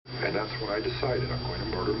And that's what I decided. I'm going to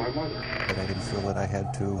murder my mother. But I didn't feel that I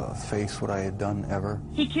had to face what I had done ever.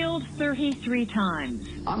 He killed 33 times.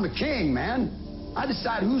 I'm the king, man. I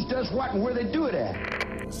decide who does what and where they do it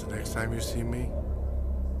at. So next time you see me,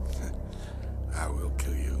 I will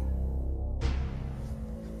kill you.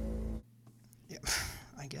 Yeah,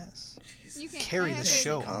 I guess. You can Carry the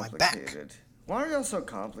show on my back. Why are y'all so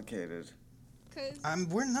complicated? Cause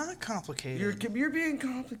We're not complicated. You're being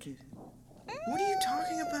complicated. What are you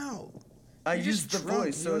talking about? I You're used the just drunk.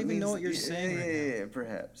 voice, You so don't it even know means- what you're saying right now. Yeah,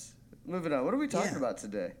 perhaps. Moving on. What are we talking about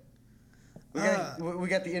today? We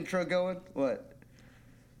got the intro going. What?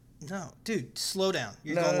 No, dude, slow down.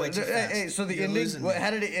 You're going way too fast. Hey, so the You're ending. losing What, me.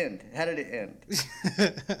 how did it end?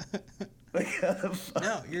 Like, how the fuck?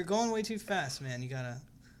 No, you're going way too fast, man. You gotta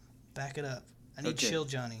back it up. I need Okay. Chill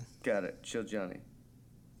Johnny. Got it. Chill Johnny.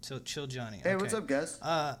 So Chill Johnny. Hey, okay. what's up, guys?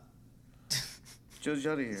 Chill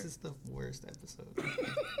Johnny here. This is the worst episode.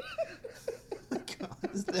 God,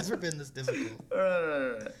 it's never been this difficult. All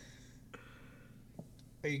right.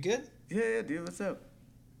 Are you good? Yeah, dude. What's up?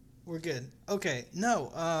 We're good. Okay,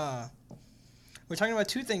 no, we're talking about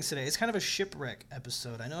two things today. It's kind of a shipwreck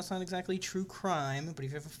episode. I know it's not exactly true crime, but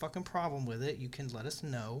if you have a fucking problem with it, you can let us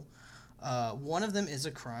know. One of them is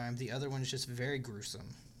a crime. The other one is just very gruesome.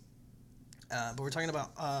 But we're talking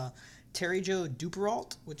about Terry Jo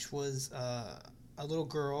Duperrault, which was a little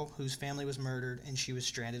girl whose family was murdered and she was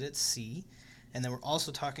stranded at sea. And then we're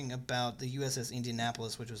also talking about the USS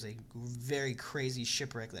Indianapolis, which was a very crazy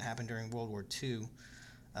shipwreck that happened during World War II.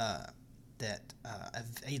 That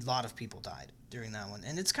a lot of people died during that one.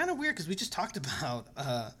 And it's kind of weird because we just talked about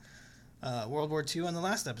World War II on the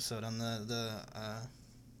last episode on the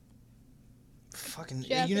fucking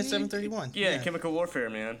Japanese. Unit 731. Yeah, chemical warfare,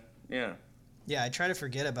 man. Yeah. Yeah, I try to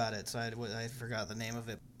forget about it, so I forgot the name of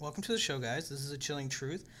it. Welcome to the show, guys. This is A Chilling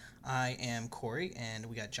Truth. I am Corey, and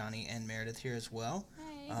we got Johnny and Meredith here as well.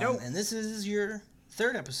 Hi. And this is your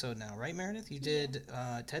third episode now, right, Meredith? You did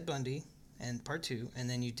Ted Bundy and part 2, and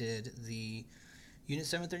then you did the Unit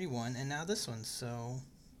 731, and now this one. So,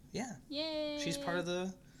 yeah. Yay. She's part of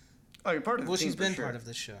the... Oh, you're part of the Well, team she's for been sure. part of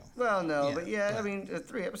the show. Well, no, Yeah, but yeah, but- I mean,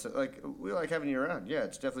 3 episodes. Like, we like having you around. Yeah,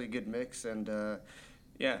 it's definitely a good mix, and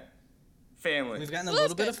yeah, family. We've gotten a Well,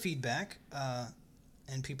 little that's bit good. of feedback,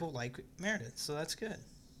 and people like Meredith, so that's good.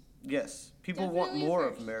 Yes, people want Definitely more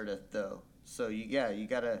first. of Meredith, though. So you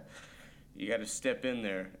gotta step in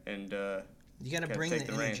there and You got to kinda bring take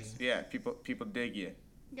the the energy. reins. Yeah, people dig you.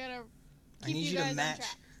 Gotta I keep need you you guys to on match.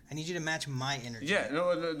 track. I need you to match my energy. Yeah,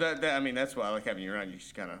 no, that I mean that's why I like having you around. You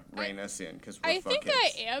just kind of rein us in because we're I think I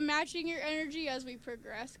fuckheads. am matching your energy as we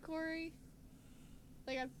progress, Corey.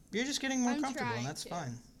 Like You're just getting more I'm comfortable, trying and that's to.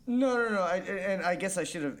 fine. No. And I guess I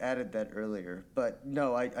should have added that earlier, but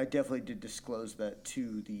no, I definitely did disclose that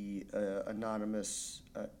to the anonymous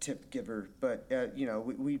tip giver. But you know,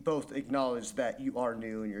 we both acknowledge that you are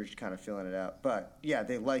new and you're just kind of filling it out. But yeah,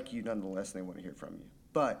 they like you nonetheless, and they want to hear from you.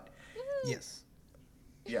 But Yes.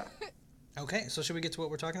 yeah, Okay, so should we get to what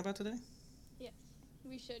we're talking about today? yes,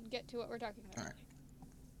 we should get to what we're talking about. All right.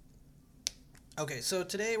 Okay, so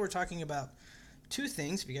today we're talking about two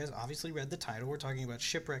things. If you guys obviously read the title, we're talking about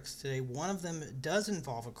shipwrecks today. One of them does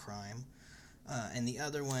involve a crime, and the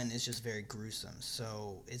other one is just very gruesome.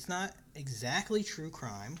 So it's not exactly true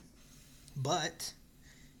crime, but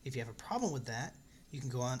if you have a problem with that, you can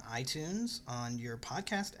go on iTunes, on your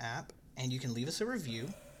podcast app, and you can leave us a review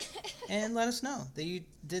and let us know that you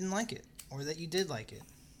didn't like it or that you did like it.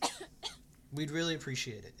 We'd really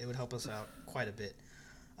appreciate it. It would help us out quite a bit.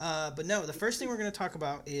 But no, the first thing we're going to talk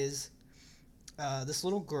about is this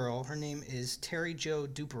little girl. Her name is Terry Jo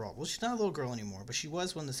Duperrault. Well, she's not a little girl anymore, but she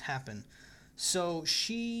was when this happened. So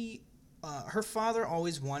she, her father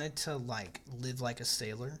always wanted to like live like a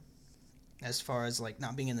sailor, as far as like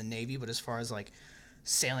not being in the Navy, but as far as like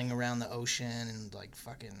sailing around the ocean and like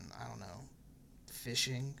fucking, I don't know,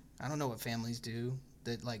 fishing. I don't know what families do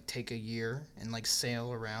that like take a year and like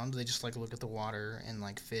sail around. They just like look at the water and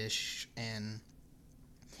like fish and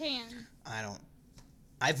Tan.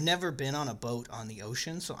 I've never been on a boat on the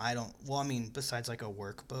ocean, so I don't. Well, I mean, besides like a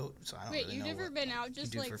work boat, so I don't Wait, really you've know never what been out you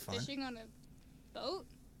just do like for fun. fishing on a boat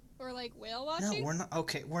or like whale No, watching? we're not.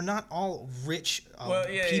 Okay, we're not all rich well,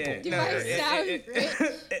 yeah, people. yeah. Do No, I sound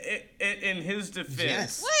in his defense,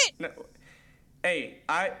 Yes. What? No, hey,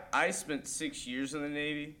 I spent 6 years in the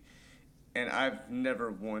Navy, and I've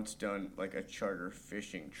never once done like a charter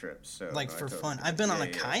fishing trip. So Like no, I for totally fun. get it. I've been on a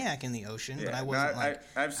Yeah, yeah. kayak in the ocean, but Yeah, I no, wasn't like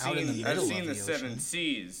I've out in the seen middle the of the seven ocean.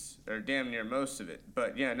 seas, or damn near most of it.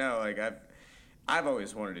 But yeah, no, like I've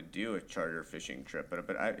always wanted to do a charter fishing trip,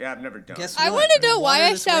 but I've never done Guess it. I what? wanna The know why water I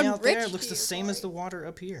that's way sound out there rich looks to the you, same as the Corey. water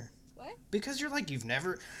up here. What? Because you're like,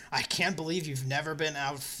 I can't believe you've never been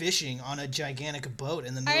out fishing on a gigantic boat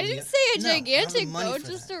in the middle I of the didn't say a No, I don't have the gigantic money boat, for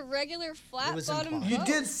just that. a regular flat was bottom implied. boat.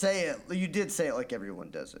 You did say it. You did say it like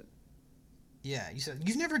everyone does it. Yeah, you said,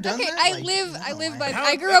 you've never done Okay, that? I Like, live no, by. How-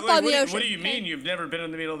 I grew up wait, on the ocean. What do you okay? mean you've never been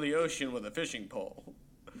in the middle of the ocean with a fishing pole?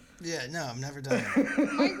 Yeah, no, I've never done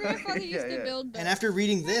it. My grandfather used Yeah. to build boats. And after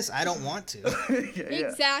reading this, I don't want to. Yeah.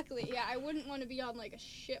 Exactly. Yeah, I wouldn't want to be on like a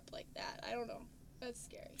ship like that. I don't know. That's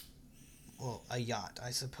scary. Well, a yacht.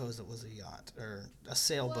 I suppose it was a yacht or a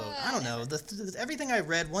sailboat. I don't know. Everything I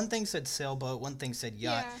read, one thing said sailboat, one thing said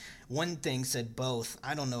yacht, Yeah. one thing said both.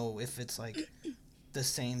 I don't know if it's like the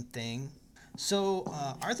same thing. So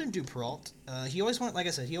Arthur Duperrault, he always wanted, like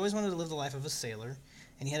I said, he always wanted to live the life of a sailor,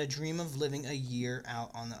 and he had a dream of living a year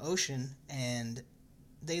out on the ocean. And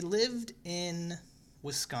they lived in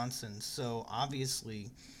Wisconsin, so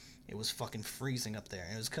obviously it was fucking freezing up there.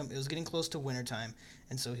 And it was getting close to wintertime,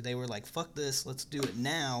 and so they were like, fuck this, let's do it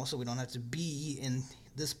now so we don't have to be in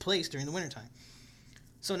this place during the wintertime.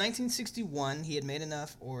 So in 1961, he had made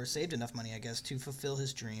enough, or saved enough money, I guess, to fulfill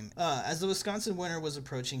his dream. As the Wisconsin winter was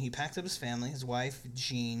approaching, he packed up his family, his wife,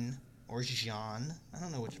 Jean, or Jean. I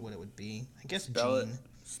don't know what it would be. I guess Jean.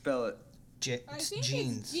 Spell it. I think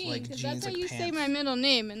Jeans, it's Jean, like because jeans, that's how like you say pants. my middle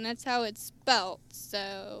name, and that's how it's spelt.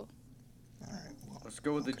 So. All right, well, Let's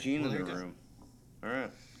go with the okay, Gene well, in there the you go. room. All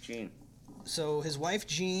right, Gene. So his wife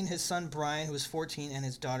Jean, his son Brian, who was 14, and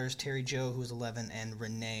his daughters Terry Jo, who was 11, and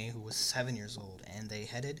Renee, who was 7 years old, and they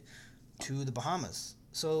headed to the Bahamas.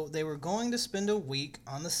 So they were going to spend a week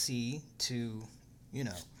on the sea to,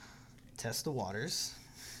 test the waters.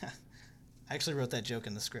 I actually wrote that joke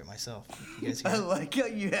in the script myself. You guys hear I it? like how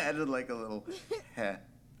you added like a little heh.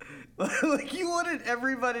 Like you wanted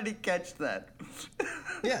everybody to catch that.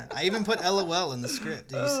 Yeah, I even put LOL in the script.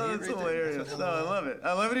 Do you see Oh, it that's right there? I hilarious. put No, I LOL. love it.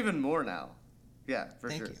 I love it even more now. Yeah, for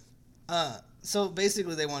Thank sure. you. So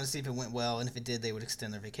basically, they wanted to see if it went well, and if it did, they would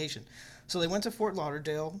extend their vacation. So they went to Fort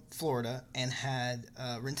Lauderdale, Florida, and had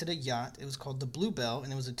rented a yacht. It was called the Bluebell,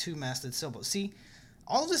 and it was a 2-masted sailboat. See,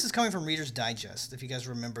 all of this is coming from Reader's Digest, if you guys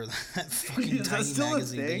remember that fucking Is that tiny still a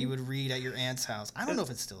magazine that thing? you would read at your aunt's house. I don't know if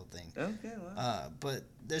it's still a thing. Okay, well. But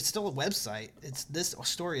there's still a website. This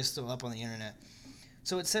story is still up on the internet.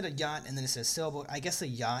 So it said a yacht, and then it says sailboat. I guess a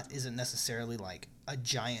yacht isn't necessarily like a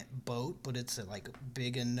giant boat, but it's a like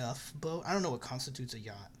big enough boat. I don't know what constitutes a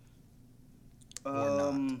yacht.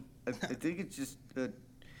 I think it's just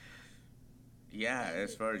yeah,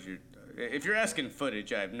 as far as if you're asking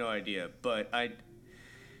footage, I have no idea, but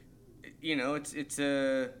it's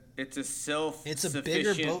a self It's a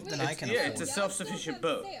bigger boat than I can Yeah, afford. it's a self-sufficient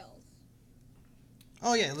boat.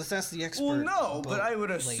 Oh yeah, let's ask the expert. Well, no, boat but I would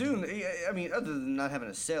lady. assume. I mean, other than not having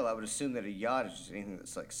a sail, I would assume that a yacht is just anything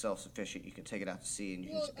that's like self-sufficient. You can take it out to sea and you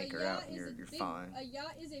can just anchor out, and you're fine. A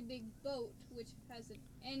yacht is a big boat which has an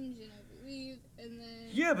engine, I believe, and then.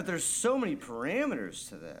 Yeah, but there's so many parameters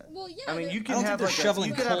to that. Well, yeah. I mean, you I can don't have think like they're shoveling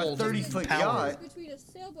you could have a coal to 30-foot power yacht. Between a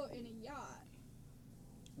sailboat and a yacht.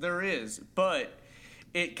 There is, but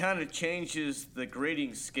it kind of changes the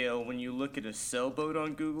grading scale when you look at a sailboat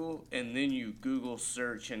on Google and then you Google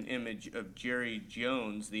search an image of Jerry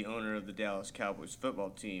Jones, the owner of the Dallas Cowboys football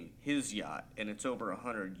team, his yacht, and it's over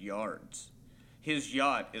 100 yards. His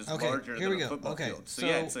yacht is larger here than we a go. football Okay, field. So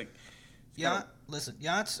yeah, it's like Listen,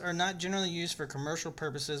 yachts are not generally used for commercial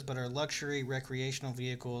purposes, but are luxury recreational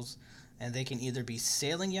vehicles, and they can either be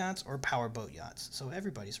sailing yachts or powerboat yachts. So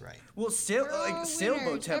everybody's right. well,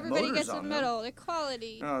 sailboats have Everybody motors gets a on them. medal.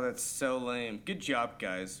 Equality. Oh, that's so lame. Good job,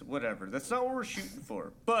 guys. Whatever. That's not what we're shooting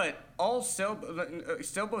for. But all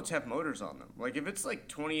sailboats have motors on them. Like, if it's like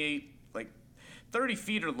 28, like 30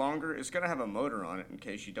 feet or longer, it's going to have a motor on it in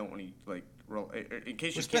case you don't want to, like, in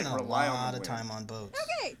case We're you spending can't a rely on lot the of wind. time on boats.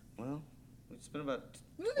 Okay. Well, it's been about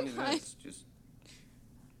Moving 20 on. minutes. Just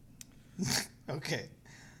Okay.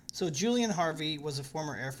 So Julian Harvey was a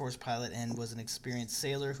former Air Force pilot and was an experienced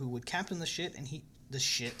sailor who would captain the ship, and the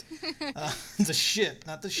ship,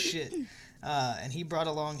 not the shit. And he brought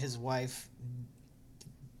along his wife.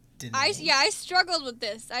 I struggled with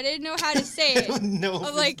this. I didn't know how to say it. I don't know if I'm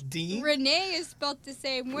it's like, Dean. Renee is spelled the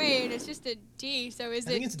same way, and it's just a D. So is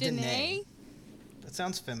I think it it's Danae? Danae. That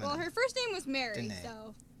sounds feminine. Well, her first name was Mary, Danae.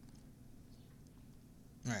 so.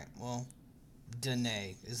 Right. Well,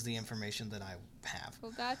 Danae is the information that I have.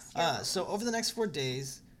 Well, that's. So over the next 4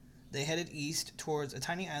 days, they headed east towards a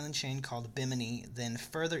tiny island chain called Bimini, then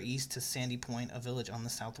further east to Sandy Point, a village on the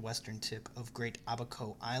southwestern tip of Great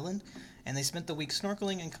Abaco Island, and they spent the week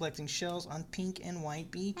snorkeling and collecting shells on pink and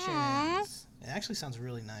white beaches. Aww. It actually sounds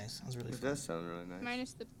really nice. Sounds really it fun. does sound really nice.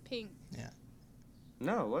 Minus the pink. Yeah.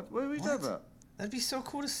 No, what are we talking about? That'd be so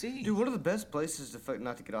cool to see. Dude, one of the best places to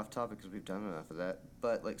not to get off topic because we've done enough of that,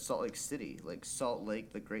 but like Salt Lake City, like Salt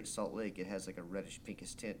Lake, the Great Salt Lake, it has like a reddish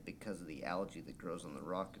pinkish tint because of the algae that grows on the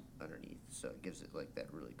rock underneath. So it gives it like that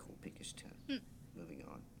really cool pinkish tint. Moving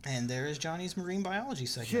on. And there is Johnny's marine biology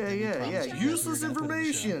segment. Yeah. Useless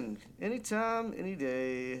information. Anytime, any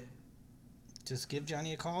day. Just give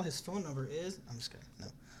Johnny a call. His phone number is... I'm just kidding. No.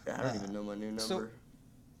 I don't even know my new number.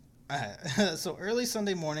 So early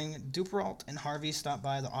Sunday morning, Duperalt and Harvey stopped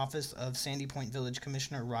by the office of Sandy Point Village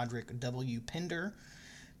Commissioner Roderick W. Pinder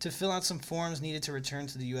to fill out some forms needed to return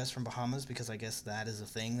to the U.S. from Bahamas, because I guess that is a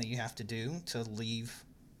thing that you have to do to leave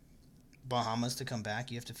Bahamas to come back.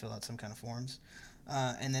 You have to fill out some kind of forms.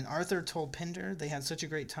 And then Arthur told Pinder they had such a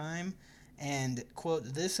great time, and, quote,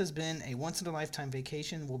 "This has been a once-in-a-lifetime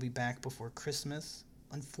vacation. We'll be back before Christmas."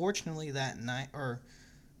 Unfortunately, that night,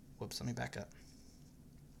 let me back up.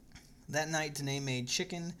 That night, Danae made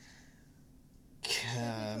chicken.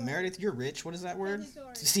 Meredith, you're rich. What is that word?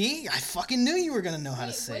 See? I fucking knew you were going to know how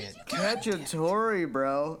to say it. Cacciatore,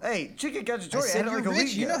 bro. Hey, chicken cacciatore. I said I had it you're like a rich.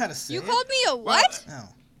 week You ago. know how to say You it. called me a what? Oh.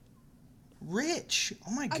 Rich.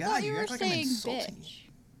 Oh my I god, thought you you were act like I'm saying insulting you. bitch.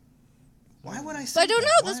 Why would I But say I don't that?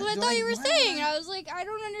 know. That's Why- what I do thought you were why saying. would I was like, I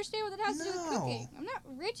don't understand what that has to do with No. cooking. I'm not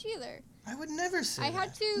rich either. I would never say I that.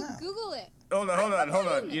 had to No. Google it. Hold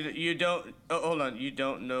on. You You don't. Oh, hold on. You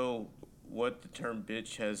don't know what the term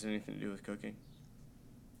bitch has anything to do with cooking?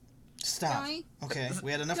 Stop. Johnny? Okay, we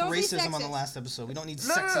had enough Don't be racism on the sexist. last episode. We don't need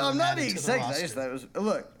No, sexism I'm not added being to the sexist. I roster. just thought it was.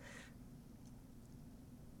 Look,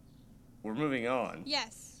 We're moving on.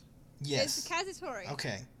 Yes. Yes. It's cacciatore.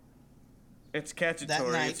 Okay. It's That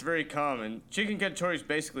cacciatore. night- It's very common. Chicken cacciatore is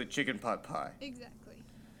basically chicken pot pie. Exactly.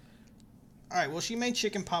 All right, well, she made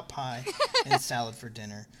chicken pot pie and salad for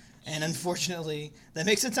dinner. And unfortunately, that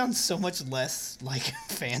makes it sound so much less, like,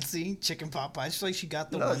 fancy, chicken pot pie. It's just like she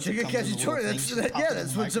got the no, ones that chicken comes in the little cacciatore. thing, That's she just popped it in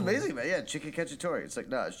that's the what's microwave. amazing about it. Yeah, chicken cacciatore. It's like,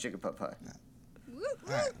 no, it's chicken pot pie.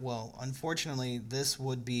 All right, well, unfortunately, this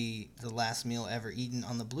would be the last meal ever eaten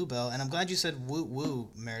on the Bluebell. And I'm glad you said woo woo,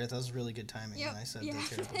 Meredith. That was really good timing Yep, when I said yeah.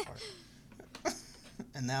 the terrible part.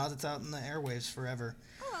 And now it's out in the airwaves forever.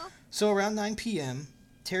 Oh. So around 9 p.m.,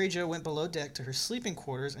 Terry Jo went below deck to her sleeping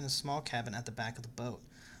quarters in a small cabin at the back of the boat.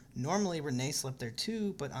 Normally, Renee slept there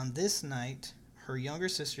too, but on this night, her younger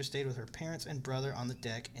sister stayed with her parents and brother on the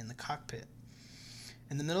deck in the cockpit.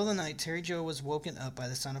 In the middle of the night, Terry Jo was woken up by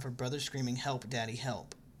the sound of her brother screaming, "Help, Daddy,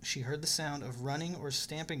 help." She heard the sound of running or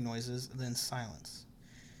stamping noises, then silence.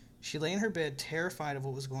 She lay in her bed, terrified of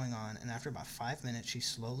what was going on, and after about 5 minutes, she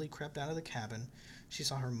slowly crept out of the cabin. She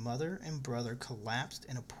saw her mother and brother collapsed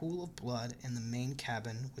in a pool of blood in the main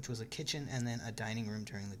cabin, which was a kitchen and then a dining room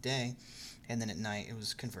during the day, and then at night it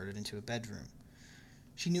was converted into a bedroom.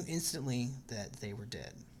 She knew instantly that they were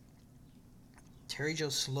dead. Terry Jo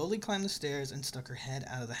slowly climbed the stairs and stuck her head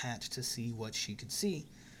out of the hatch to see what she could see.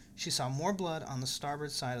 She saw more blood on the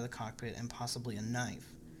starboard side of the cockpit and possibly a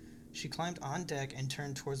knife. She climbed on deck and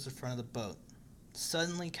turned towards the front of the boat.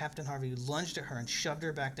 Suddenly, Captain Harvey lunged at her and shoved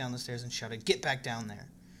her back down the stairs and shouted, "Get back down there."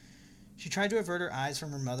 She tried to avert her eyes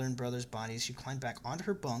from her mother and brother's bodies. She climbed back onto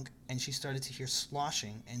her bunk, and she started to hear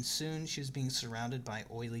sloshing, and soon she was being surrounded by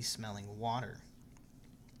oily-smelling water.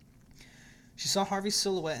 She saw Harvey's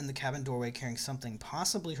silhouette in the cabin doorway carrying something,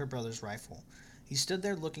 possibly her brother's rifle. He stood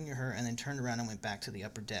there looking at her and then turned around and went back to the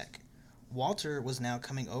upper deck. Walter was now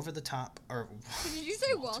coming over the top, or... Did you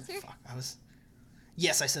say Walter? Fuck,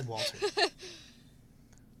 Yes, I said Walter.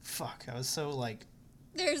 Fuck, I was so, like...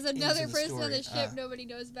 There's another the person on the story. ship nobody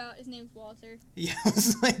knows about. His name's Walter. Yeah, I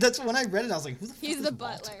was like, that's when I read it, I was like, who the fuck He's is the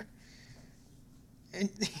Walter? butler.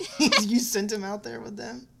 And you sent him out there with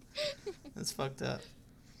them? That's fucked up.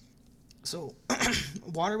 So,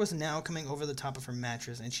 water was now coming over the top of her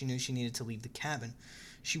mattress, and she knew she needed to leave the cabin.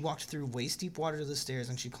 She walked through waist-deep water to the stairs,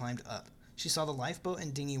 and she climbed up. She saw the lifeboat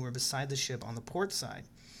and dinghy were beside the ship on the port side.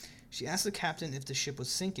 She asked the captain if the ship was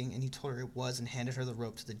sinking, and he told her it was and handed her the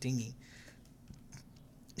rope to the dinghy.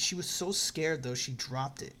 She was so scared, though, she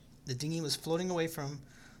dropped it. The dinghy was floating away from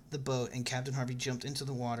the boat, and Captain Harvey jumped into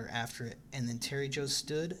the water after it, and then Terry Jo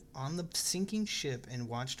stood on the sinking ship and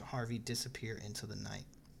watched Harvey disappear into the night.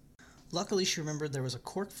 Luckily, she remembered there was a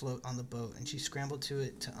cork float on the boat, and she scrambled to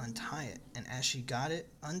it to untie it, and as she got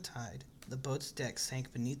it untied, the boat's deck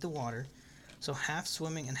sank beneath the water, so half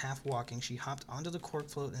swimming and half walking, she hopped onto the cork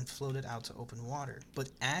float and floated out to open water. But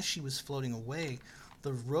as she was floating away,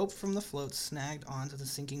 the rope from the float snagged onto the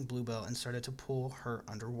sinking Bluebell and started to pull her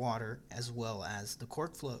underwater, as well as the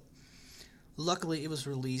cork float. Luckily, it was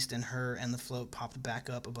released, and her and the float popped back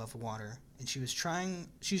up above water, and she was trying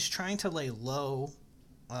to lay low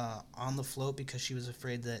on the float because she was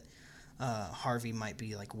afraid that Harvey might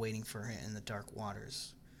be like waiting for her in the dark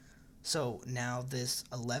waters. So now this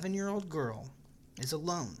 11-year-old girl is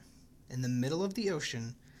alone in the middle of the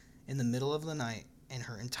ocean in the middle of the night, and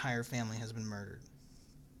her entire family has been murdered.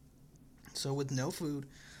 So with no food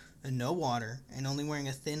and no water and only wearing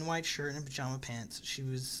a thin white shirt and pajama pants, she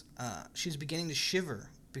was beginning to shiver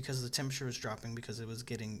because the temperature was dropping because it was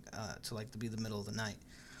getting to be the middle of the night.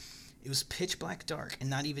 It was pitch black dark and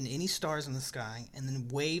not even any stars in the sky, and then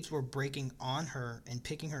waves were breaking on her and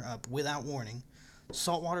picking her up without warning.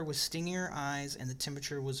 Salt water was stinging her eyes, and the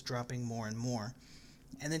temperature was dropping more and more.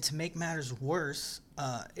 And then to make matters worse,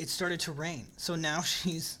 it started to rain. So now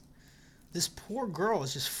this poor girl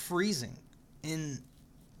is just freezing in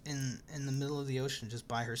the middle of the ocean just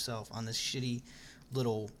by herself on this shitty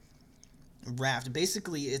little raft.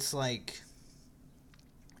 Basically, it's like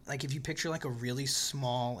if you picture like a really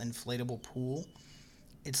small inflatable pool,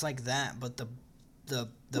 it's like that, but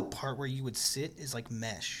the part where you would sit is like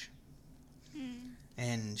mesh.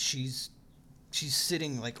 And she's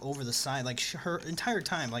sitting like over the side, like her entire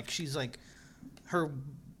time, like she's like her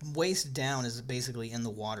waist down is basically in the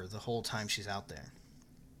water the whole time she's out there.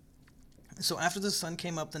 So after the sun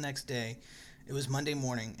came up the next day, it was Monday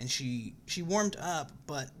morning, and she warmed up,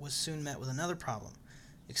 but was soon met with another problem: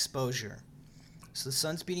 exposure. So the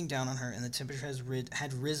sun's beating down on her, and the temperature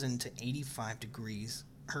had risen to 85 degrees.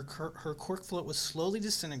 Her cork float was slowly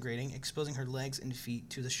disintegrating, exposing her legs and feet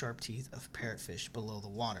to the sharp teeth of parrotfish below the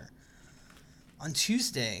water. On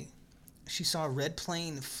Tuesday, she saw a red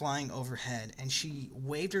plane flying overhead, and she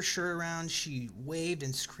waved her shirt around. She waved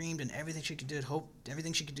and screamed and everything she could do,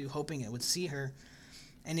 hoping it would see her.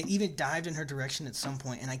 And it even dived in her direction at some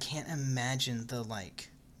point, and I can't imagine the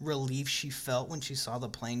relief she felt when she saw the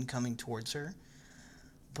plane coming towards her.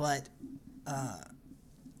 But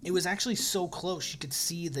it was actually so close she could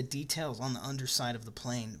see the details on the underside of the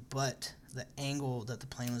plane, but the angle that the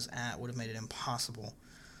plane was at would have made it impossible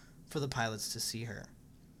for the pilots to see her.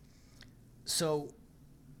 So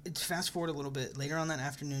it's fast forward a little bit. Later on that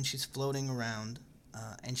afternoon, she's floating around,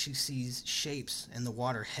 and she sees shapes in the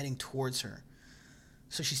water heading towards her.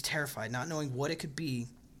 So she's terrified, not knowing what it could be,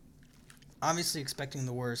 obviously expecting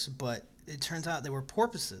the worst, but it turns out they were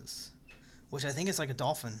porpoises, which I think is like a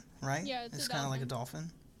dolphin, right? Yeah, it's kind of like a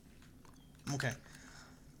dolphin. Okay.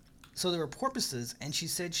 So there were porpoises, and she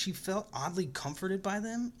said she felt oddly comforted by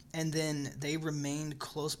them, and then they remained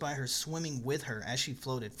close by her, swimming with her as she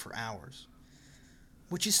floated for hours.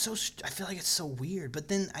 Which is I feel like it's so weird. But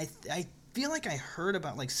then I feel like I heard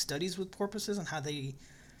about studies with porpoises and how they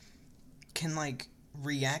can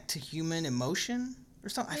react to human emotion or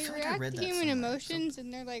something. I feel like I read that. They react to human emotions,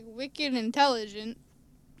 and they're wicked intelligent.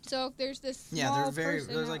 So if there's this small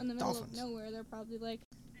person out in the middle of nowhere, they're probably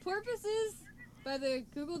porpoises, by the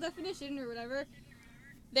Google definition or whatever,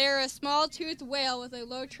 they're a small-toothed whale with a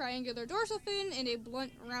low triangular dorsal fin and a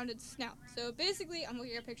blunt, rounded snout. So basically, I'm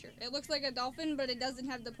looking at a picture. It looks like a dolphin, but it doesn't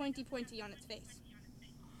have the pointy on its face.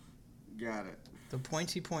 Got it. The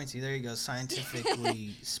pointy. There you go.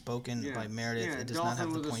 Scientifically spoken by Meredith. It does not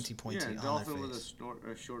have the pointy on their face. Dolphin with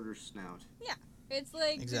a shorter snout. Yeah. It's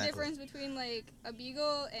the difference between a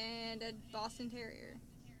beagle and a Boston Terrier.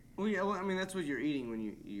 Well, yeah. Well, I mean, that's what you're eating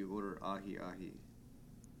when you order ahi.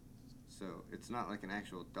 So it's not like an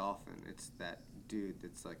actual dolphin. It's that dude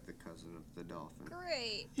that's like the cousin of the dolphin.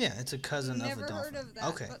 Great. Yeah, it's a cousin of the dolphin. Never heard of that.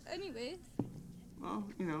 Okay. But anyways. Well,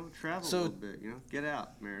 travel a little bit. Get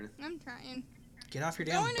out, Meredith. I'm trying. Get off your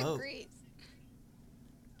damn boat. Going to Greece.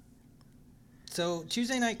 So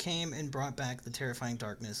Tuesday night came and brought back the terrifying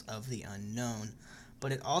darkness of the unknown,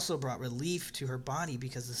 but it also brought relief to her body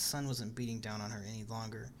because the sun wasn't beating down on her any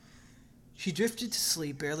longer. She drifted to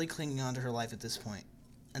sleep, barely clinging on to her life at this point.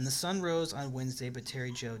 And the sun rose on Wednesday, but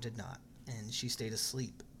Terry Jo did not, and she stayed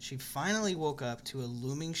asleep. She finally woke up to a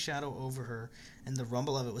looming shadow over her, and the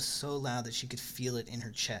rumble of it was so loud that she could feel it in her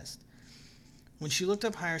chest. When she looked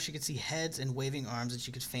up higher, she could see heads and waving arms, and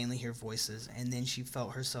she could faintly hear voices, and then she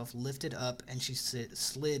felt herself lifted up, and she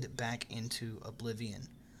slid back into oblivion.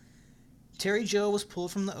 Terry Jo was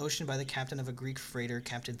pulled from the ocean by the captain of a Greek freighter,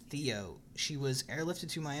 Captain Theo. She was airlifted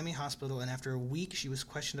to Miami Hospital, and after a week, she was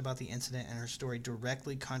questioned about the incident, and her story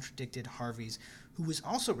directly contradicted Harvey's, who was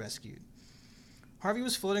also rescued. Harvey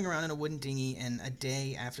was floating around in a wooden dinghy, and a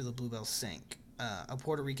day after the Bluebell sank, a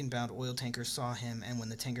Puerto Rican-bound oil tanker saw him, and when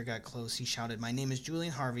the tanker got close, he shouted, "My name is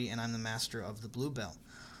Julian Harvey, and I'm the master of the Bluebell."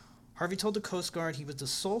 Harvey told the Coast Guard he was the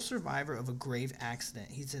sole survivor of a grave accident.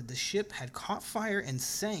 He said the ship had caught fire and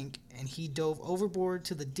sank, and he dove overboard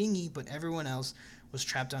to the dinghy, but everyone else was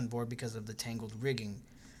trapped on board because of the tangled rigging.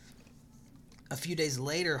 A few days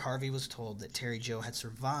later, Harvey was told that Terry Joe had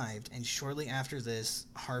survived, and shortly after this,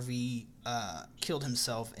 Harvey killed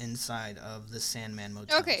himself inside of the Sandman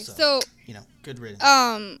Motel. Okay, so good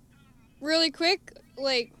riddance. Really quick,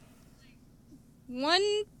 like,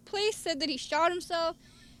 one place said that he shot himself,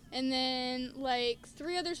 and then, like,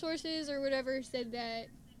 3 other sources or whatever said that.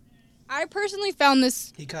 I personally found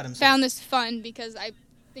this fun because I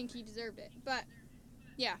think he deserved it. But,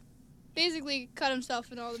 yeah. Basically cut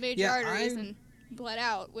himself in all the major arteries and bled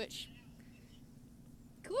out, which...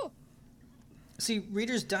 Cool. See,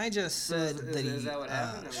 Reader's Digest said that he shot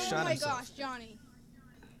himself. Oh my gosh, Johnny.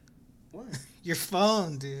 What? Your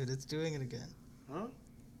phone, dude. It's doing it again. Huh?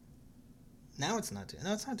 Now it's not doing it.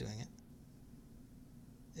 No, it's not doing it.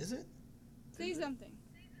 Is it? Say something.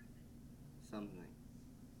 Something.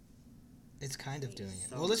 It's kind of doing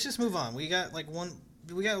it. Well, let's just move on. We got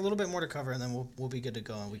we got a little bit more to cover, and then we'll be good to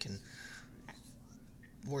go, and we can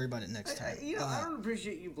worry about it next time. I don't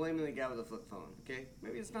appreciate you blaming the guy with the flip phone. Okay,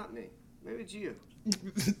 maybe it's not me. Maybe it's you.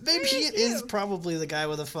 Maybe it is probably the guy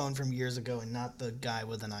with a phone from years ago, and not the guy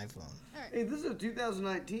with an iPhone. Hey, this is a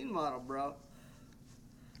 2019 model, bro.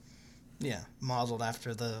 Yeah, modeled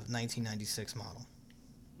after the 1996 model.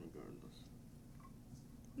 Regardless.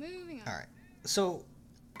 Moving on. All right, so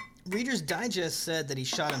Reader's Digest said that he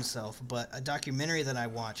shot himself, but a documentary that I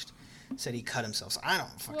watched said he cut himself. So I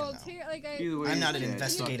don't fucking know. I'm not an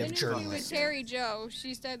investigative journalist. With Terry Joe,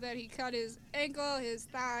 she said that he cut his ankle, his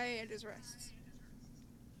thigh, and his wrists.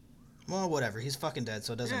 Well, whatever. He's fucking dead,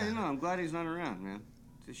 so it doesn't matter. Yeah, no, I'm glad he's not around, man.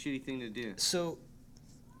 It's a shitty thing to do. So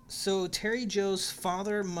Terry Joe's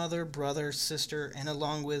father, mother, brother, sister, and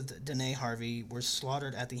along with Danae Harvey were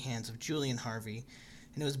slaughtered at the hands of Julian Harvey.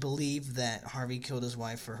 And it was believed that Harvey killed his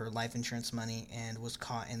wife for her life insurance money and was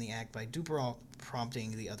caught in the act by Duperrault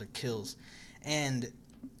prompting the other kills. And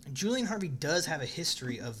Julian Harvey does have a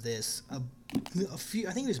history of this. A few,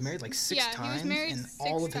 I think he was married like 6 times, he was married and 6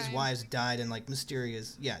 all of his times. wives died in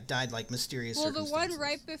mysterious circumstances. Well, the one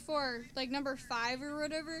right before, number 5 or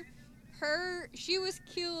whatever, she was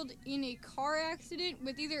killed in a car accident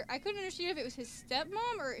with I couldn't understand if it was his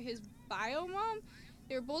stepmom or his bio mom.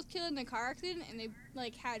 They were both killed in a car accident, and they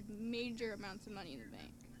had major amounts of money in the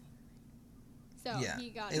bank. So he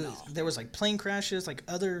got it all. There was plane crashes,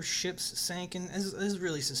 other ships sank, and it was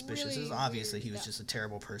really suspicious. It was obviously he was just a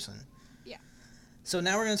terrible person. Yeah. So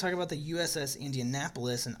now we're going to talk about the USS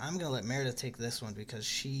Indianapolis, and I'm going to let Meredith take this one because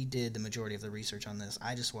she did the majority of the research on this.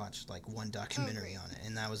 I just watched one documentary on it,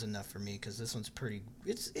 and that was enough for me because this one's pretty.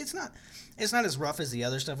 It's not as rough as the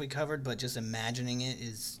other stuff we covered, but just imagining it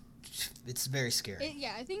it's very scary.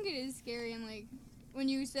 I think it is scary, and when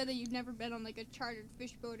you said that you've never been on a chartered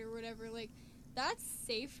fish boat or whatever, that's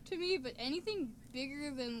safe to me, but anything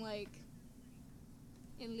bigger than a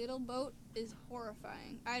little boat is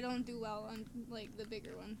horrifying. I don't do well on the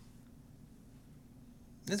bigger one.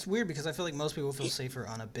 That's weird because I feel like most people feel safer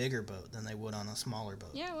on a bigger boat than they would on a smaller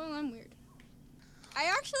boat. Yeah, well, I'm weird. I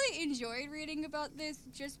actually enjoyed reading about this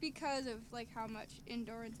just because of how much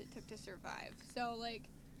endurance it took to survive. So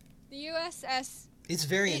the USS. It's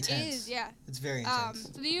very intense. It is, yeah. It's very intense.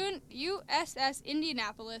 So the USS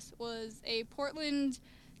Indianapolis was a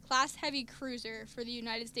Portland-class heavy cruiser for the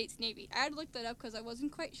United States Navy. I had looked that up because I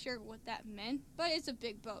wasn't quite sure what that meant, but it's a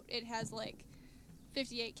big boat. It has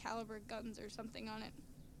 58 caliber guns or something on it.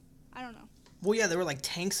 I don't know. Well, yeah, there were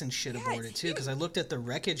tanks and shit aboard it too. Because I looked at the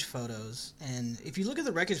wreckage photos, and if you look at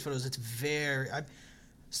the wreckage photos, it's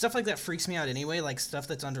stuff like that freaks me out anyway, stuff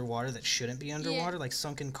that's underwater that shouldn't be underwater,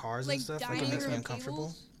 sunken cars and stuff. It makes me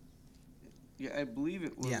uncomfortable. Yeah, I believe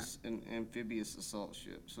it was an amphibious assault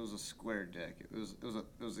ship, so it was a square deck. It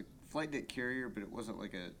was a flight deck carrier, but it wasn't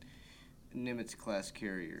a Nimitz class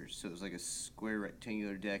carrier, so it was a square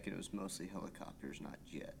rectangular deck, and it was mostly helicopters, not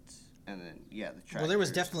jets. And then the tractors. Well, there was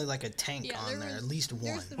definitely a tank on there, at least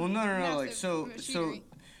one. Well, no, so.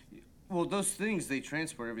 Well, those things, they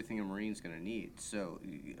transport everything a Marine's going to need. So,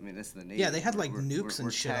 I mean, that's the Navy. Yeah, they had, nukes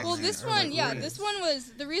and shit. Well, this one, this one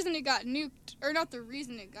was the reason it got nuked, or not the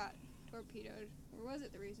reason it got torpedoed. Or was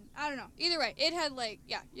it the reason? I don't know. Either way, it had,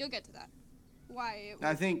 you'll get to that. Why it was.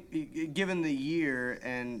 I think, given the year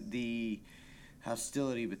and the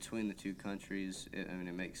hostility between the two countries, it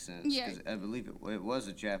makes sense. Yeah. Because I believe it was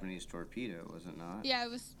a Japanese torpedo, was it not? Yeah,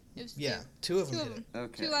 it was yeah, two of them.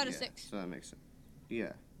 Okay. 2 out of 6. So that makes sense.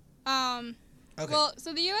 Yeah. Okay. Well,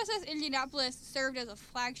 so the USS Indianapolis served as a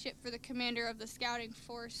flagship for the commander of the Scouting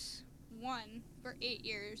Force 1 for 8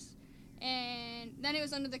 years. And then it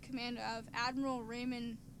was under the command of Admiral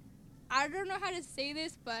Raymond, I don't know how to say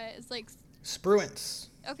this, but it's Spruance.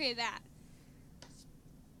 Okay, that.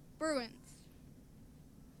 Spruance.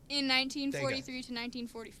 In 1943 to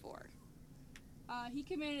 1944. He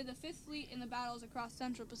commanded the 5th Fleet in the battles across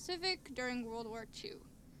Central Pacific during World War II.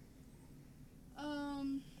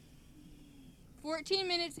 14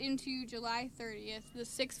 minutes into July 30th, the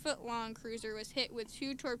 6-foot-long cruiser was hit with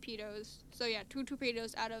 2 torpedoes. So, 2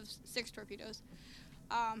 torpedoes out of 6 torpedoes.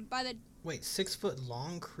 Wait,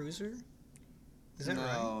 6-foot-long cruiser? Is that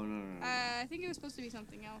right? No. I think it was supposed to be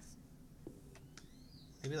something else.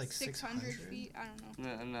 Maybe like 600 feet? I don't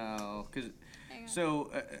know. No, because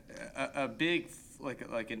a big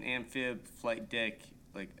like an amphib flight deck,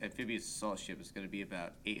 like amphibious assault ship, is going to be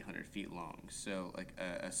about 800 feet long. So like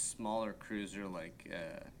a smaller cruiser like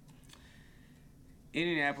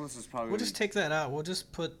Indianapolis is probably. We'll just take that out. We'll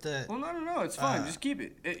just put the. Well, no, it's fine. Just keep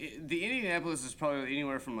it. The Indianapolis is probably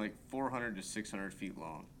anywhere from like 400 to 600 feet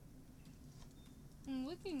long. I'm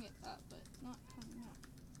looking it up, but not coming up.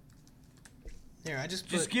 Here, I just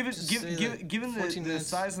given the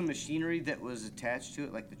size of the machinery that was attached to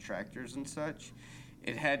it, like the tractors and such,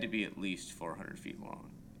 it had to be at least 400 feet long.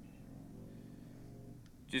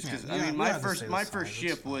 Just because my first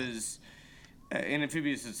ship was an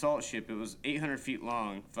amphibious assault ship. It was 800 feet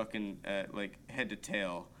long, fucking like head to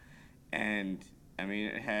tail, and I mean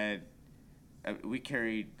it had. We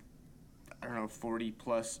carried, I don't know, 40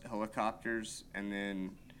 plus helicopters, and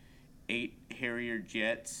then 8 Harrier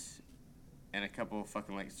jets, and a couple of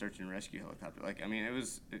fucking like search and rescue helicopters. Like, I mean, it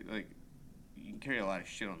was like you can carry a lot of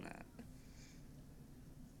shit on that.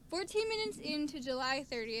 14 minutes into July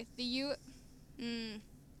 30th,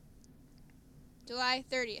 July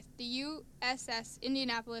 30th, the USS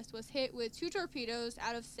Indianapolis was hit with 2 torpedoes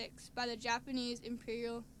out of 6 by the Japanese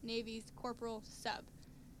Imperial Navy's Corporal sub.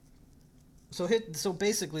 So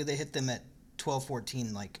basically, they hit them at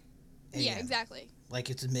 12:14, like. AM. Yeah, exactly. Like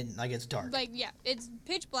it's it's dark. Like it's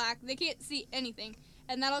pitch black. They can't see anything,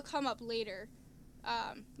 and that'll come up later,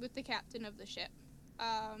 with the captain of the ship.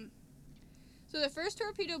 So the first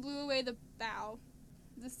torpedo blew away the bow.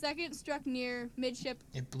 The second struck near midship.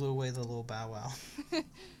 It blew away the little bow wow.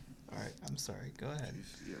 All right, I'm sorry. Go ahead.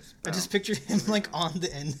 Yes, I just pictured him like on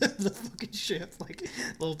the end of the fucking ship, like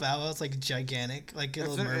little bow wow's like gigantic, like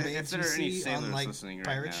little mermaids you see on like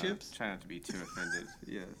pirate ships. Try not to be too offended.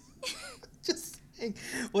 Yes. Just saying.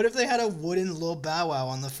 What if they had a wooden little bow wow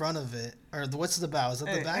on the front of it? Or what's the bow? Is it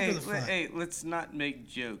the back or the front? Hey, let's not make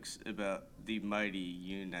jokes about the mighty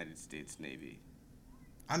United States Navy.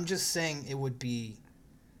 I'm just saying it would be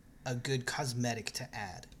a good cosmetic to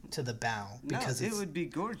add to the bow because it would be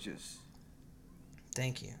gorgeous.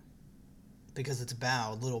 Thank you. Because it's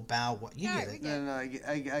bow, little bow. You get it.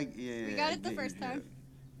 We got it the first time.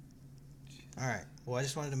 All right. Well, I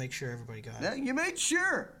just wanted to make sure everybody got it. You made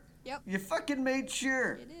sure. Yep. You fucking made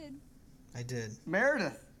sure. You did. I did.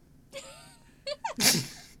 Meredith.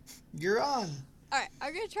 You're on. All right.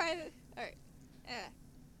 I'm gonna try this. All right.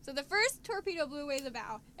 So the first torpedo blew away the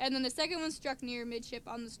bow, and then the second one struck near midship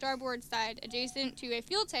on the starboard side, adjacent to a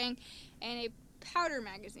fuel tank and a powder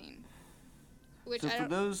magazine. Which so for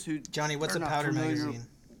those who Johnny, what's a powder magazine?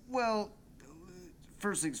 Well,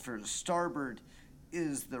 first things first. Starboard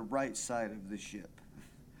is the right side of the ship.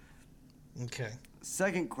 Okay.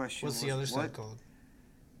 Second question. What's the other side called?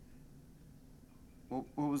 What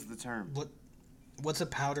was the term? What's a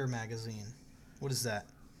powder magazine? What is that?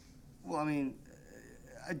 Well, I mean,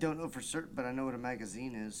 I don't know for certain, but I know what a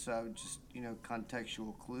magazine is, so I would just,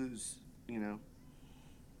 contextual clues,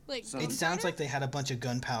 Like it sounds like they had a bunch of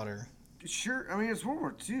gunpowder. Sure, I mean, it's World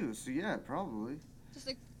War II, so yeah, probably. Just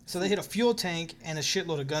like. So they hit a fuel tank and a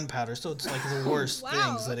shitload of gunpowder, so it's like the worst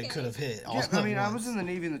things that it could have hit. I was in the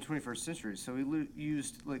Navy in the 21st century, so we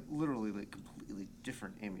used literally completely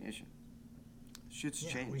different ammunition. Shit's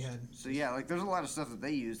changed. So yeah, there's a lot of stuff that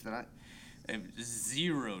they use that I have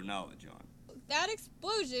zero knowledge on. That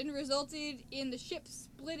explosion resulted in the ship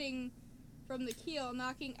splitting from the keel,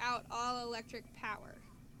 knocking out all electric power.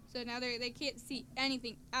 So now they can't see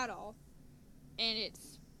anything at all, and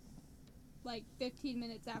it's 15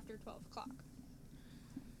 minutes after 12 o'clock.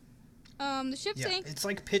 The ship sank. It's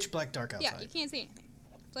like pitch black dark outside. Yeah, you can't see anything.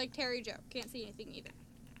 It's like Terry Joe. Can't see anything either.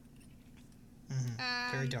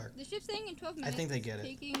 Mm-hmm. Very dark. The ship sank in 12 minutes. I think they get it.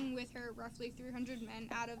 Taking with her roughly 300 men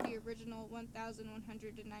out of the original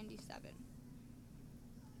 1,197.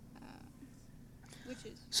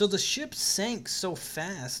 So the ship sank so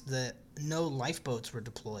fast that no lifeboats were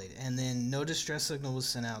deployed, and then no distress signal was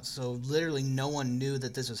sent out. So literally no one knew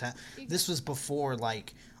that this was happening. This was before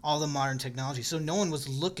all the modern technology. So no one was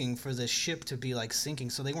looking for the ship to be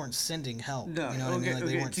sinking. So they weren't sending help. No, you know what I mean?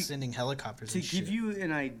 They weren't sending helicopters. To give you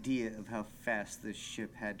an idea of how fast this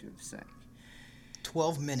ship had to have sank.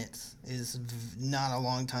 12 minutes is not a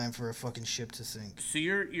long time for a fucking ship to sink. So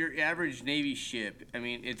your average Navy ship, I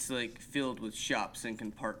mean, it's like filled with shops and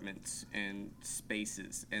compartments and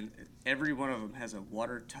spaces, and every one of them has a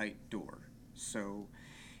watertight door. So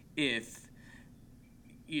if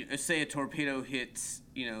say a torpedo hits,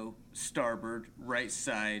 starboard, right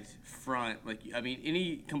side, front, like, I mean,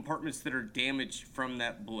 any compartments that are damaged from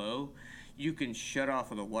that blow, you can shut off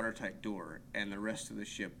with a watertight door and the rest of the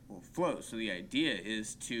ship will float. So the idea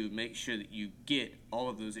is to make sure that you get all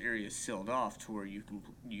of those areas sealed off to where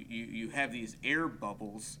you have these air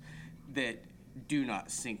bubbles that do not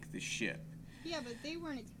sink the ship. Yeah, but they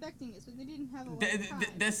weren't expecting it, so they didn't have a lot of time.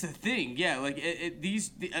 That's the thing, yeah. Like but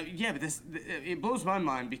it blows my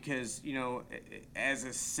mind because as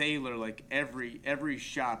a sailor, like every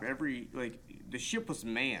shop, the ship was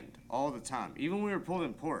manned all the time. Even when we were pulled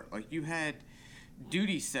in port, like you had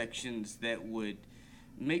duty sections that would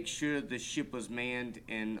make sure the ship was manned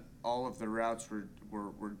and all of the routes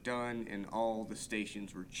were done and all the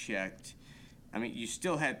stations were checked. I mean, you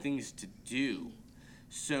still had things to do.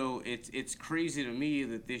 So it's crazy to me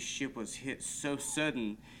that this ship was hit so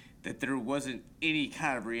sudden that there wasn't any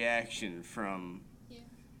kind of reaction from,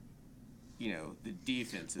 the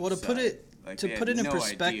defense. Well, to put it in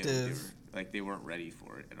perspective, they weren't ready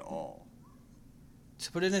for it at all.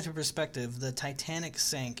 To put it into perspective, the Titanic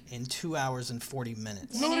sank in 2 hours and 40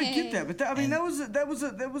 minutes. No, I get that, but that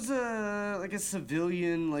was a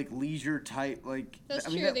civilian leisure type That's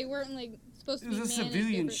true. They weren't supposed to be. It was a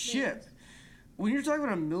civilian ship. When you're talking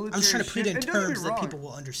about a military I'm trying to put it in terms that wrong. people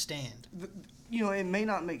will understand. It may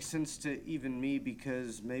not make sense to even me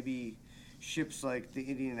because maybe ships like the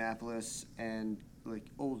Indianapolis and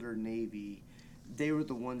older Navy, they were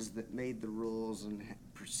the ones that made the rules and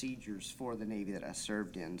procedures for the Navy that I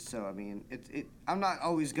served in. So I mean, I'm not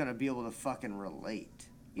always gonna be able to fucking relate.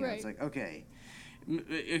 It's like okay,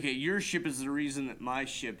 your ship is the reason that my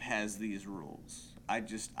ship has these rules. I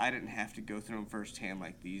didn't have to go through them firsthand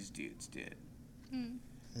like these dudes did.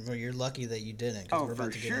 Well, you're lucky that you didn't, because we're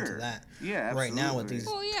about to get into that. Yeah, absolutely. Right now with these.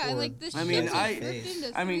 Well, yeah, this.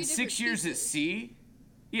 I mean, 6 years at sea.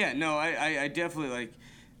 Yeah, no, I definitely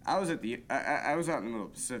I was I was out in the middle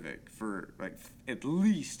of the Pacific for at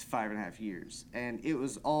least 5.5 years, and it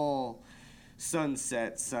was all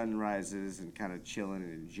sunsets, sunrises, and kind of chilling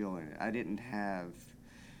and enjoying it. I didn't have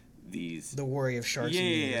the worry of sharks. Yeah,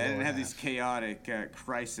 I didn't have these chaotic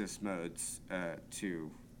crisis modes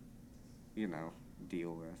to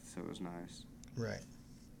deal with, so it was nice. Right.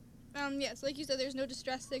 Yes, like you said, there's no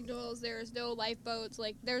distress signals, there's no lifeboats,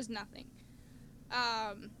 there's nothing.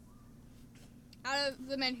 Out of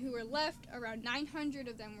the men who were left, around 900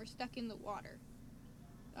 of them were stuck in the water.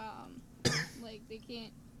 They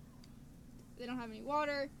don't have any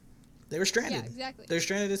water. They were stranded. Yeah, exactly. They're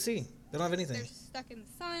stranded at sea. They don't have anything. They're stuck in the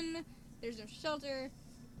sun, there's no shelter,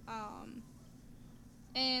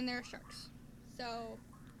 and there are sharks. So,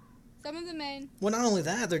 some of the men... Well, not only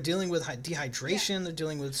that, they're dealing with dehydration, they're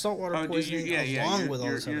dealing with saltwater poisoning, along with all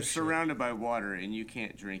this other You're surrounded by water, and you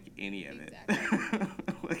can't drink any of it.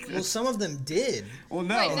 Well, some of them did. Well,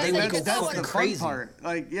 no, right, they would go that's fucking the crazy. Fun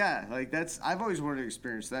part. I've always wanted to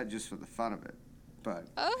experience that just for the fun of it. But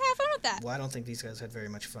have fun with that. Well, I don't think these guys had very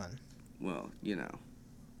much fun. Well,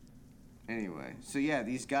 Anyway, so yeah,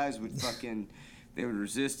 these guys would they would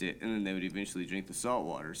resist it, and then they would eventually drink the salt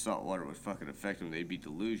water. Salt water would fucking affect them. They'd be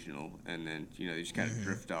delusional, and then, they just kind of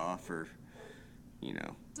drift off or,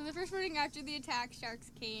 So the first morning after the attack,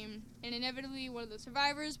 sharks came, and inevitably one of the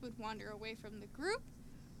survivors would wander away from the group,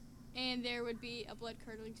 and there would be a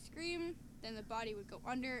blood-curdling scream, then the body would go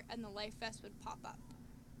under, and the life vest would pop up,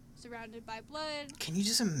 surrounded by blood. Can you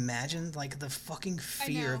just imagine, the fucking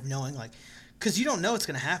fear of knowing, because you don't know what's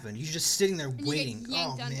going to happen. You're just sitting there waiting.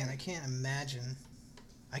 Oh, man, I can't imagine.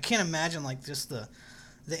 Just the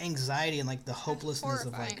anxiety and, the hopelessness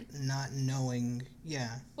of, not knowing.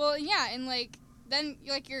 Yeah. Well, yeah, and, then,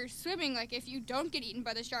 you're swimming, if you don't get eaten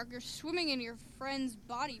by the shark, you're swimming in your friend's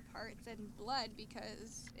body parts and blood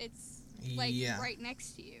because it's, right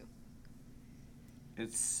next to you.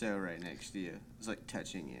 It's so right next to you. It's like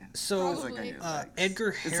touching you. So,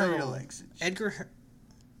 Edgar It's on your Harrell, legs.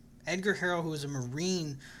 Edgar Harrell, who was a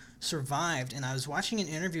Marine, survived, and I was watching an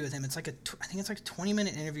interview with him. It's I think it's a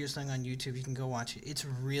 20-minute interview or something on YouTube. You can go watch it. It's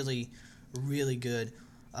really, really good.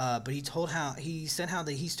 But he said how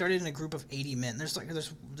he started in a group of 80 men. There's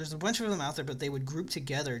a bunch of them out there, but they would group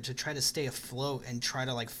together to try to stay afloat and try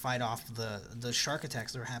to fight off the shark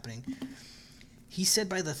attacks that were happening. He said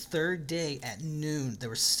by the third day at noon, there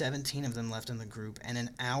were 17 of them left in the group, and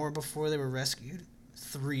an hour before they were rescued,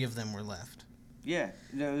 3 of them were left. Yeah,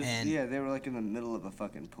 they were in the middle of a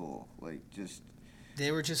fucking pool,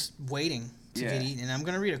 they were just waiting to get eaten. And I'm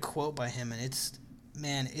gonna read a quote by him, and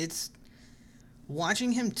it's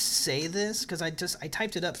watching him say this, because I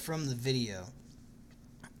typed it up from the video,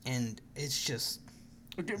 and it's just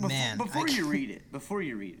before you read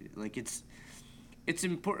it, like it's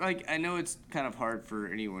important. Like, I know it's kind of hard for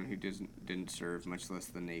anyone who didn't serve, much less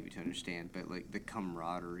the Navy, to understand. But like the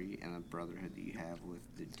camaraderie and the brotherhood that you have with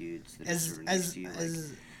the dudes that are serving next to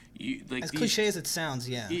you, as cliche as it sounds,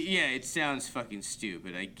 yeah, it sounds fucking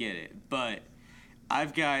stupid. I get it, but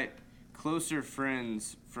I've got closer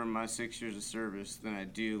friends from my 6 years of service than I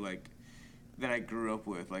do like that I grew up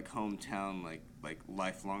with, like hometown, like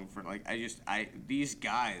lifelong friend. Like these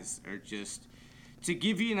guys are just, to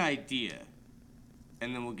give you an idea.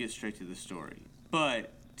 And then we'll get straight to the story.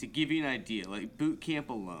 But to give you an idea, like boot camp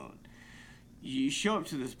alone, you show up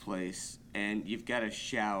to this place and you've got to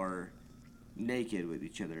shower naked with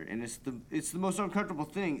each other, and it's the most uncomfortable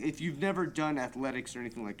thing. If you've never done athletics or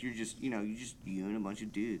anything, like you and a bunch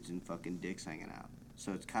of dudes and fucking dicks hanging out,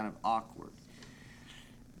 so it's kind of awkward.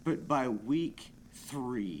 But by week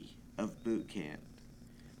 3 of boot camp,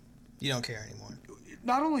 you don't care anymore.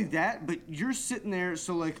 Not only that, but you're sitting there,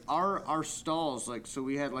 so like our stalls, like, so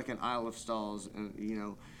we had like an aisle of stalls, and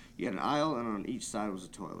you had an aisle, and on each side was a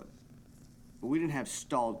toilet. But we didn't have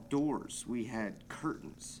stall doors, we had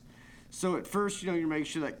curtains. So at first, you make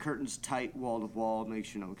sure that curtain's tight, wall to wall, make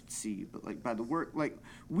sure no one can see you. But like by the work, like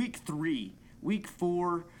week 3, week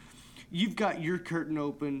 4, you've got your curtain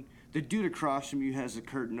open. The dude across from you has the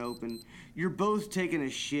curtain open. You're both taking a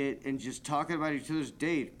shit and just talking about each other's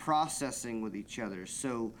day, processing with each other.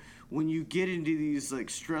 So when you get into these like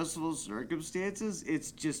stressful circumstances,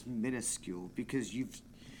 it's just minuscule because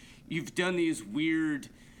you've done these weird,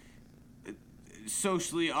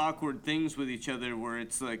 socially awkward things with each other where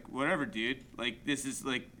it's like, whatever, dude. Like, this is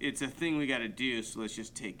like, it's a thing we gotta do, so let's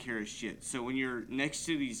just take care of shit. So when you're next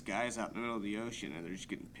to these guys out in the middle of the ocean and they're just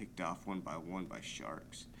getting picked off one by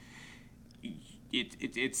sharks,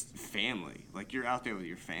 it's family. Like, you're out there with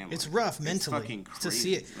your family. It's rough mentally to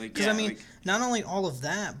see it. Because, not only all of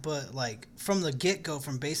that, but, like, from the get-go,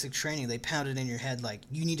 from basic training, they pounded in your head, like,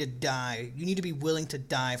 you need to die. You need to be willing to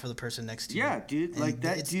die for the person next to you. Yeah, dude. Like,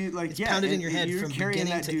 that dude, like, it's pounded in your head from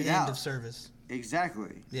beginning to end of service.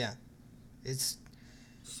 Exactly. Yeah. It's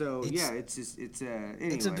anyway,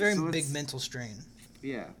 it's a very big mental strain.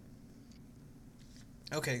 Yeah.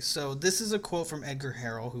 Okay, so this is a quote from Edgar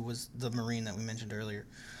Harrell, who was the Marine that we mentioned earlier.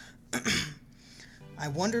 I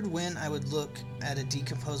wondered when I would look at a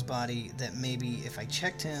decomposed body that maybe if I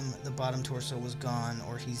checked him, the bottom torso was gone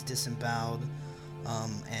or he's disemboweled,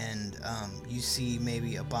 and you see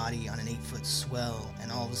maybe a body on an 8-foot swell,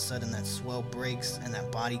 and all of a sudden that swell breaks and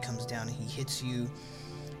that body comes down and he hits you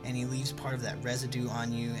and he leaves part of that residue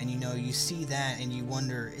on you, and you see that and you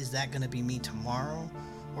wonder, is that going to be me tomorrow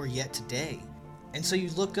or yet today? And so you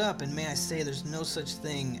look up, and may I say, there's no such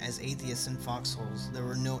thing as atheists in foxholes. There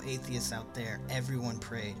were no atheists out there. Everyone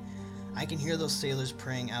prayed. I can hear those sailors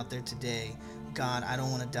praying out there today, God, I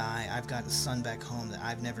don't want to die. I've got a son back home that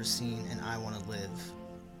I've never seen, and I want to live.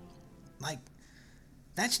 Like,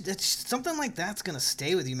 that's something like that's going to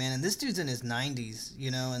stay with you, man. And this dude's in his 90s,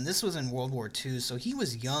 and this was in World War II, so he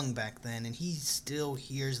was young back then, and he still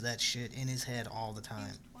hears that shit in his head all the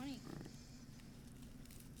time.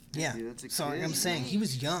 Yeah, so I'm saying he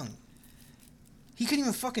was young. He couldn't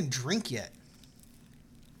even fucking drink yet.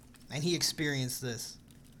 And he experienced this.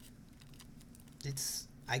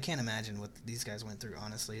 I can't imagine what these guys went through,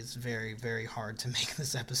 honestly. It's very, very hard to make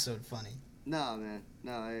this episode funny. No, man.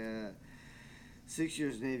 No, 6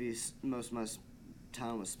 years Navy, most of my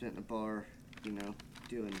time was spent in a bar,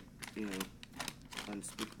 doing,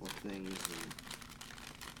 unspeakable things.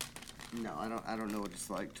 And no, I don't know what it's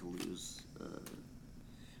like to lose,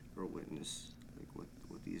 or witness like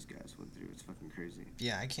what these guys went through. It's fucking crazy.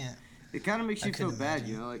 Yeah, I can't. It kind of makes you feel bad,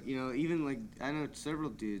 even like I know several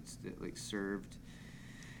dudes that like served,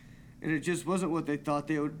 and it just wasn't what they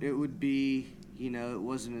thought it would be. It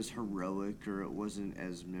wasn't as heroic or it wasn't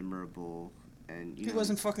as memorable, and it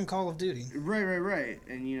wasn't fucking Call of Duty. Right.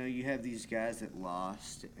 And you have these guys that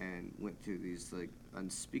lost and went through these like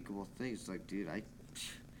unspeakable things. Like, dude, I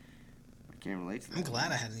can't relate to that. I'm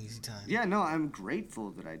glad I had an easy time. Yeah, no, I'm grateful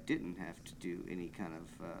that I didn't have to do any kind of,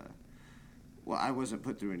 I wasn't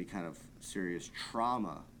put through any kind of serious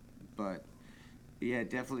trauma, but yeah, it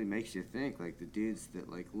definitely makes you think, like, the dudes that,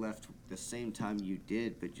 like, left the same time you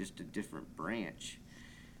did, but just a different branch,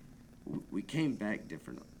 we came back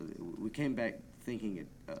different. We came back thinking it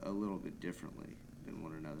a little bit differently than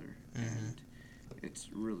one another, and it's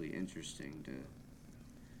really interesting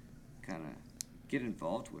to kind of get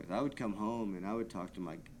involved with. I would come home and I would talk to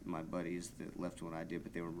my buddies that left when I did,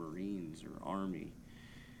 but they were Marines or Army,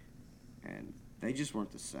 and they just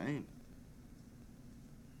weren't the same.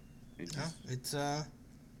 It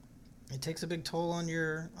takes a big toll on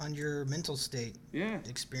your mental state. Yeah.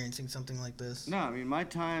 Experiencing something like this. No, I mean, my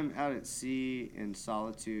time out at sea in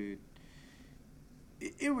solitude,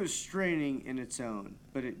 it was straining in its own,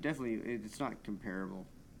 but it's not comparable.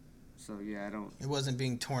 So yeah, It wasn't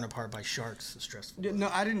being torn apart by sharks stressful. No,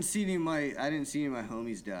 I didn't see any of my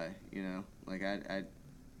homies die. You know, like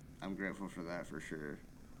I'm grateful for that for sure.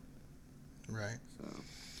 Right.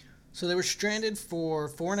 So they were stranded for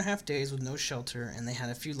 4.5 days with no shelter, and they had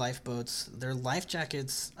a few lifeboats. Their life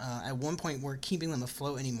jackets at one point weren't keeping them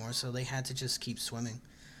afloat anymore, so they had to just keep swimming.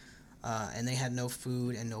 And they had no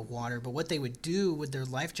food and no water. But what they would do with their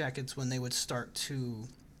life jackets when they would start to,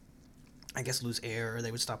 I guess, lose air, or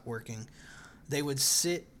they would stop working, they would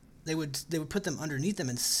put them underneath them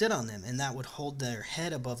and sit on them, and that would hold their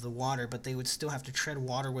head above the water, but they would still have to tread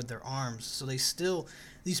water with their arms. So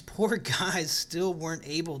these poor guys still weren't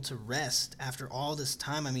able to rest after all this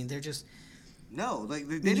time. I mean, they're just... No, like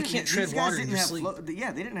they you can't tread water in your sleep. They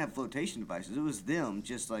didn't have flotation devices. It was them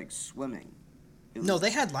just like swimming. No,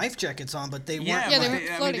 they had life jackets on, but they weren't. Yeah, they weren't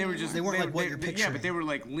floating. They weren't like what you're picturing. Yeah, but they were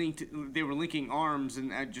like linked. They were linking arms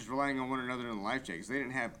and just relying on one another in the life jackets. They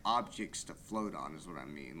didn't have objects to float on, is what I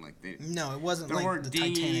mean. Like No, it wasn't there like weren't the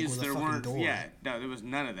dinghies, Titanic with a there fucking weren't, door. Yeah, no, there was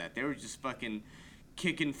none of that. They were just fucking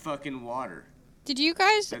kicking fucking water. Did you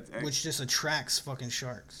guys? Which just attracts fucking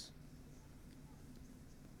sharks.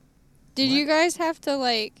 Did you guys have to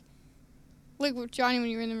like with Johnny when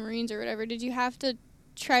you were in the Marines or whatever? Did you have to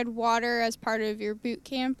tread water as part of your boot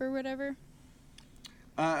camp or whatever?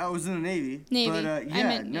 I was in the Navy. Navy. But I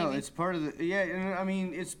meant no, Navy. it's part of the. Yeah, I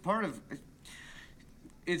mean, it's part of.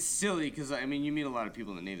 It's silly because I mean, you meet a lot of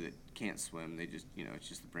people in the Navy that can't swim. They just, it's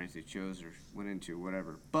just the branch they chose or went into,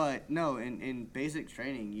 whatever. But no, in basic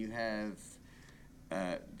training, you have.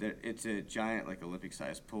 It's a giant like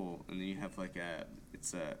Olympic-sized pool, and then you have like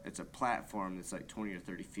it's a platform that's like 20 or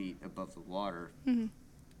 30 feet above the water,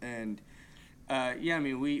 and I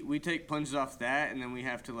mean we take plunges off that, and then we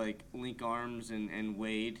have to like link arms and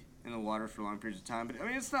wade in the water for long periods of time. But I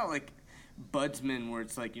mean it's not like Budsman where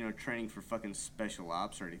it's like training for fucking special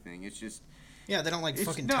ops or anything. It's just they don't like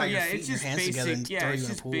fucking tie your feet and your hands together and throw you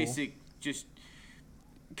in a pool. Basic, just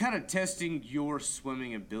kind of testing your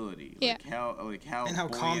swimming ability, like how and how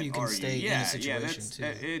calm you can stay in a situation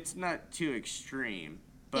too. It's not too extreme,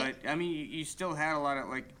 but I mean, you still had a lot of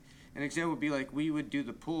like. An example would be like we would do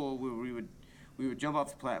the pool where we would jump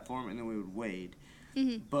off the platform and then we would wade.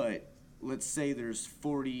 But let's say there's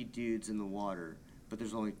 40 dudes in the water, but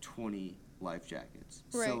there's only 20 life jackets.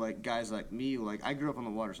 Right. So like guys like me, like I grew up on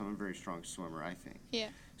the water, so I'm a very strong swimmer, I think. Yeah.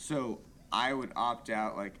 So I would opt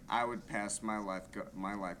out, like I would pass my life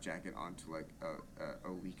jacket on to like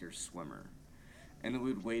a weaker swimmer, and then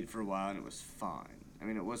we'd wait for a while and it was fine. I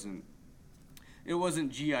mean, it wasn't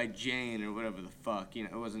G.I. Jane or whatever the fuck,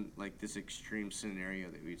 it wasn't like this extreme scenario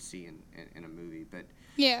that we'd see in a movie, but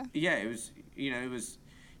yeah, it was it was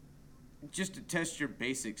just to test your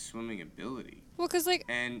basic swimming ability. Well, cause like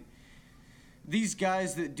and. These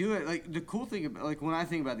guys that do it, like the cool thing about, like when I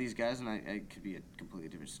think about these guys, and it could be a completely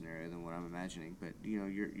different scenario than what I'm imagining, but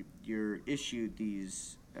you're issued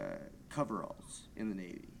these coveralls in the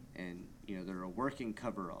Navy, and they're a working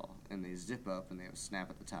coverall, and they zip up and they have a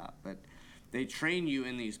snap at the top, but they train you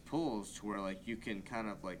in these pools to where like you can kind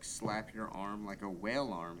of like slap your arm like a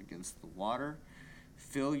whale arm against the water,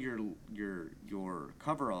 fill your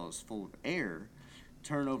coveralls full of air,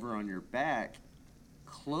 turn over on your back,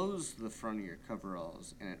 close the front of your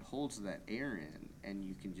coveralls, and it holds that air in, and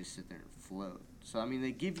you can just sit there and float. So I mean,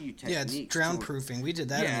 they give you techniques. Yeah, it's drown proofing. We did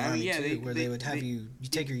that in the Army too, where they would have you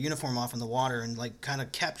take your uniform off in the water and like kind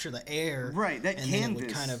of capture the air. Right, that and canvas. then it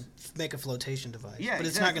would kind of make a flotation device. Yeah, but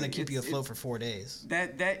it's not going to keep you afloat for 4 days.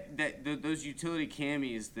 Those utility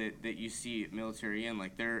camis that you see at military in,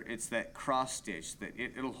 like it's that cross stitch that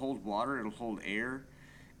it'll hold water, it'll hold air,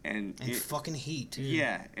 and fucking heat too.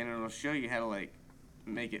 Yeah, and it'll show you how to like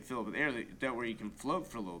make it fill up with air that where you can float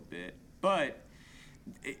for a little bit, but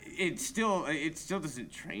it still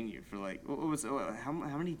doesn't train you for like how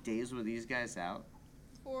many days were these guys out?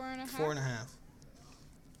 4.5. 4.5.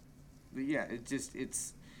 But yeah,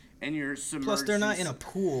 and you're submerged. Plus, they're not in a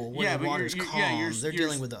pool where the water's calm. They're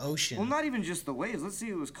dealing with the ocean. Well, not even just the waves. Let's say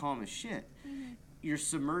it was calm as shit. You're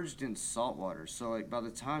submerged in salt water, so like by the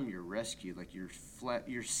time you're rescued, like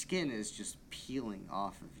your skin is just peeling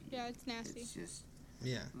off of you. Yeah, it's nasty. It's just.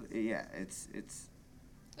 Yeah, it's.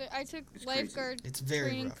 I took lifeguard it's very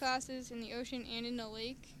training rough. classes in the ocean and in the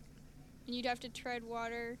lake. and you'd have to tread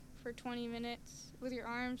water for 20 minutes with your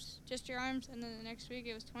arms, just your arms, and then the next week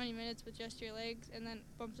it was 20 minutes with just your legs, and then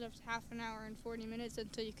bumped it up to half an hour and 40 minutes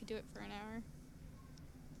until you could do it for an hour.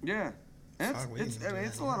 Yeah.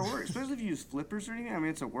 It's a lot of work, especially if you use flippers or anything. I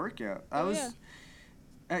mean, it's a workout. I was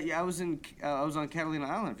on Catalina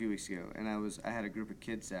Island a few weeks ago, and I had a group of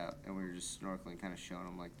kids out, and we were just snorkeling, kind of showing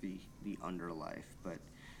them like the underlife. But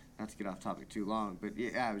not to get off topic too long, but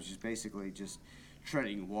yeah, I was just basically just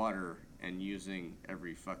treading water and using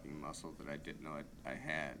every fucking muscle that I didn't know I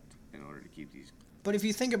had in order to keep these. But if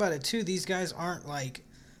you think about it too, these guys aren't like.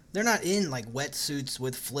 They're not in, like, wetsuits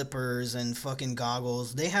with flippers and fucking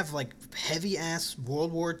goggles. They have, like, heavy-ass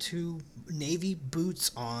World War II Navy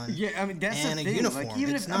boots on. Yeah, I mean, that's and the a thing. uniform. Like,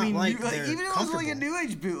 even it's if, not even they're if it was, like, a New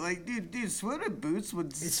Age boot. Like, dude, swimming boots would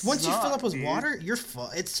It's once you fill up with dude. water, you're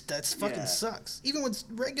that's fucking sucks. Even with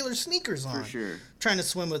regular sneakers on. For sure. Trying to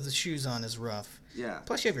swim with the shoes on is rough. Yeah.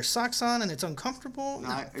 Plus, you have your socks on, and it's uncomfortable.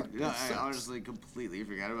 I honestly completely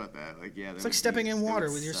forgot about that. Like, yeah. It's like stepping in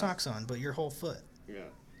water with your socks on, but your whole foot. Yeah.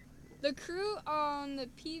 The crew on the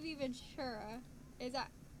PV Ventura is at...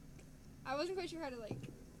 I wasn't quite sure how to, like,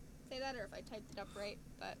 say that or if I typed it up right,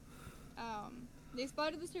 but they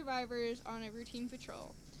spotted the survivors on a routine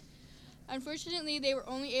patrol. Unfortunately, they were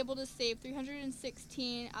only able to save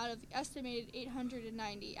 316 out of the estimated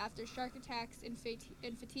 890 after shark attacks and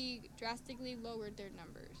fatigue drastically lowered their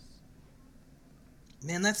numbers.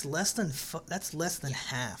 Man, that's less than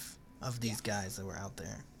half of these guys that were out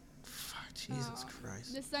there. Jesus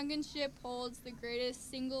Christ. The sunken ship holds the greatest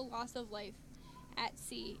single loss of life at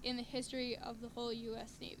sea in the history of the whole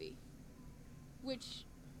U.S. Navy. Which,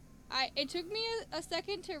 it took me a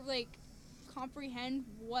second to, like, comprehend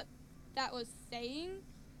what that was saying.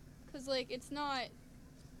 Because, like, it's not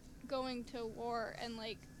going to war and,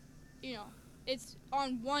 like, you know, it's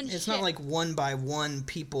on one ship. It's not like one by one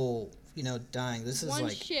people, you know, dying. This is one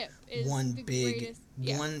like ship is one the big, greatest,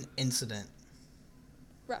 one incident.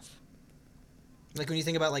 Rough. Like when you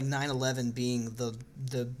think about like 9/11 being the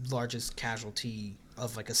largest casualty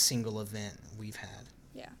of like a single event we've had.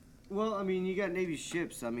 Yeah. Well, I mean, you got Navy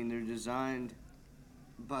ships. I mean, they're designed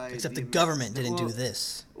by... Except the government didn't do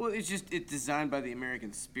this. Well, it's designed by the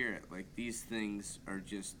American spirit. Like, these things are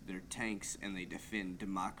just, they're tanks and they defend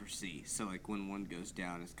democracy. So, like, when one goes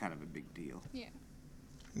down, it's kind of a big deal. Yeah.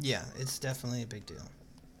 Yeah, it's definitely a big deal.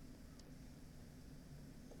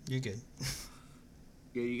 You're good.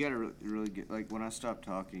 Yeah, you gotta really get, like, when I stop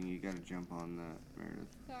talking, you gotta jump on that,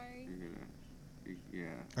 Meredith. Sorry. Yeah.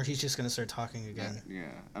 Or he's just gonna start talking again.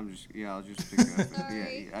 I'll just pick it up.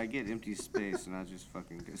 Sorry. Yeah, I get empty space and I just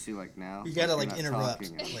fucking go. See, like now. You gotta, like, like, interrupt,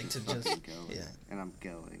 talking, like, to just, yeah. And I'm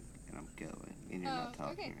going, and you're not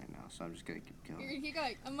talking right now, so I'm just gonna keep going. You're gonna keep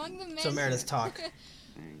going. Among the men. So Meredith, talk. There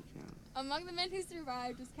you go. Among the men who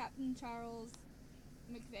survived was Captain Charles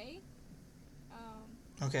McVeigh.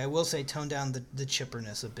 Okay, I will say tone down the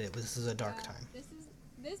chipperness a bit. This is a dark time.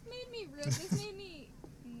 This made me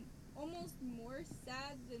almost more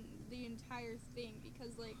sad than the entire thing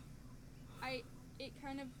because like it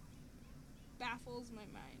kind of baffles my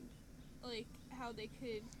mind like how they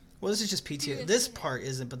could. Well, this is just PTSD. This part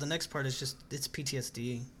isn't, but the next part is just it's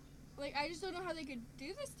PTSD. Like I just don't know how they could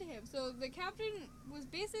do this to him. So the captain was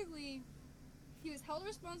basically he was held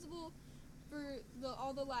responsible for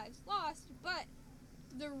all the lives lost, but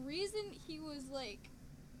the reason he was, like,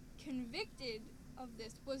 convicted of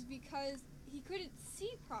this was because he couldn't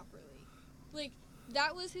see properly. Like,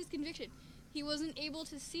 that was his conviction. He wasn't able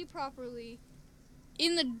to see properly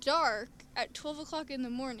in the dark at 12 o'clock in the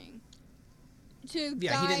morning. He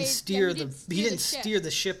didn't steer the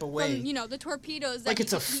ship away. From, you know, the torpedoes. Like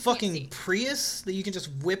it's a fucking Prius that you can just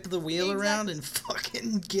whip the wheel around and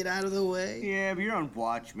fucking get out of the way. Yeah, but you're on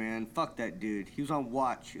watch, man. Fuck that dude. He was on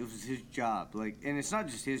watch. It was his job. Like, and it's not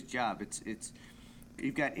just his job. It's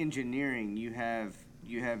you've got engineering. You have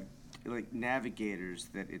like navigators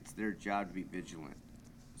that it's their job to be vigilant.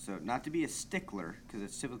 So, not to be a stickler, because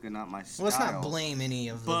it's typically not my style. Well, let's not blame any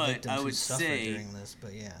of the victims who suffered during this,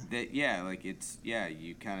 but yeah. You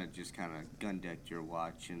kind of gun decked your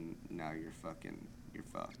watch, and now you're fucked.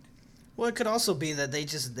 Well, it could also be that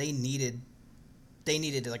they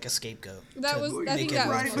needed like a scapegoat. But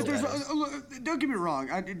don't get me wrong.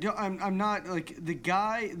 I'm not like the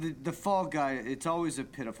guy, the fall guy. It's always a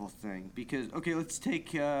pitiful thing because let's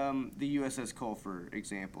take the USS Cole for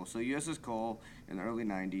example. So USS Cole in the early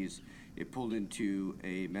 '90s, it pulled into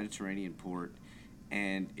a Mediterranean port,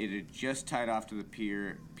 and it had just tied off to the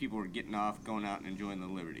pier. People were getting off, going out and enjoying the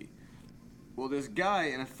Liberty. Well, this guy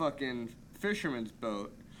in a fucking fisherman's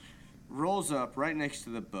boat rolls up right next to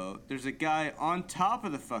the boat. There's a guy on top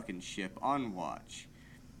of the fucking ship on watch.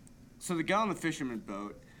 So the guy on the fisherman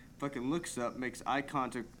boat fucking looks up, makes eye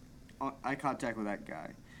contact with that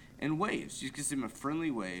guy, and waves. Just gives him a friendly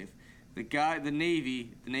wave. The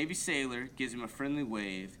Navy sailor gives him a friendly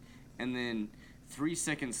wave, and then 3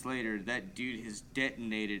 seconds later, that dude has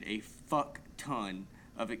detonated a fuck ton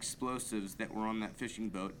of explosives that were on that fishing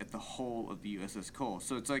boat at the hull of the USS Cole.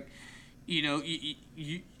 So it's like, you know,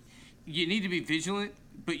 you need to be vigilant,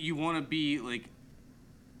 but you want to be like,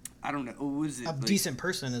 I don't know, what was it? A decent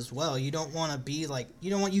person as well. You don't want to be like,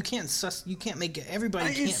 you can't make it, everybody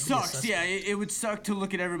can't be a suspect. Yeah, it would suck to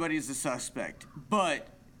look at everybody as a suspect, but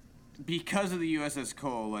because of the USS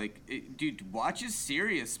Cole, like, dude, watch is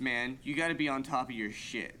serious, man. You got to be on top of your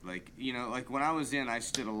shit. Like, you know, like when I was in, I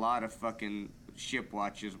stood a lot of fucking ship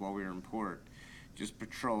watches while we were in port, just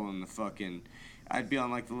patrolling the fucking. I'd be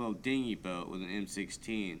on like the little dinghy boat with an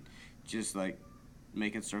M16, just like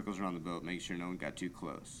making circles around the boat, making sure no one got too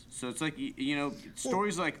close. So it's like, you know,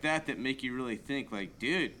 stories like that make you really think, like,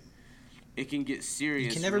 dude, it can get serious.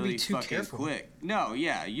 You can never really be too careful. Quick. No,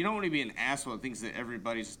 yeah, you don't want to be an asshole that thinks that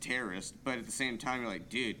everybody's a terrorist, but at the same time, you're like,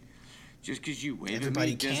 dude, just because you wave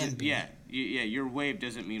everybody at me can be. Yeah, your wave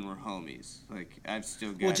doesn't mean we're homies. Like, I've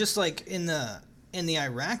still got. Well, just like in the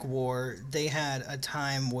Iraq War, they had a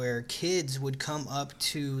time where kids would come up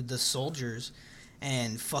to the soldiers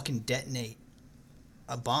and fucking detonate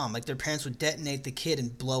a bomb. Like, their parents would detonate the kid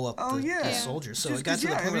and blow up the soldiers. So it got to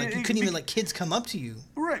the point where, like, you couldn't even let kids come up to you.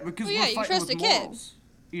 Right, because we're fighting with morals.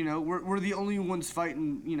 You know, we're the only ones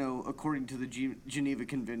fighting, you know, according to the Geneva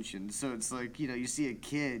Convention. So it's like, you know, you see a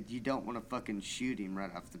kid, you don't want to fucking shoot him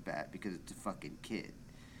right off the bat because it's a fucking kid.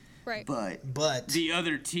 Right. But the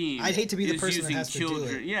other team I'd hate to be the person that has children. To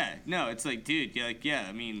do it. Yeah, no, it's like, dude,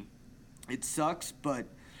 I mean, it sucks, but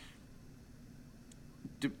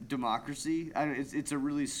democracy, it's a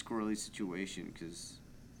really squirrely situation because,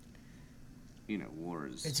 you know,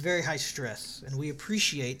 wars. It's very high stress, and we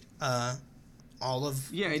appreciate all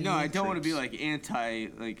of. Yeah, no, I don't want to be like anti.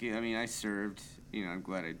 Like, I mean, I served. You know, I'm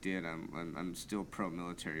glad I did. I'm still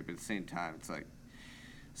pro-military, but at the same time, it's like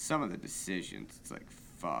some of the decisions. It's like,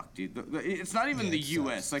 fuck, dude. It's not even the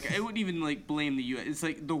U.S. Sucks. Like, I wouldn't even like blame the U.S. It's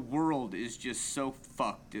like the world is just so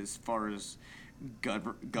fucked as far as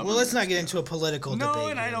government. Well, let's not get into a political debate. No,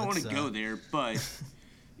 and I don't want to go there, but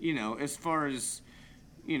you know, as far as,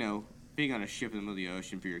 you know, being on a ship in the middle of the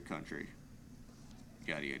ocean for your country,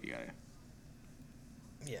 yada.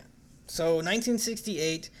 Yeah. So,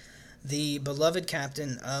 1968, the beloved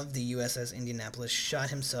captain of the USS Indianapolis shot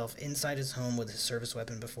himself inside his home with his service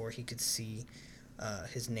weapon before he could see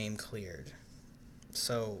his name cleared.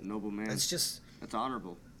 So, noble man. That's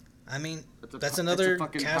honorable. I mean, that's another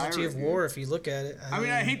casualty of war if you look at it. I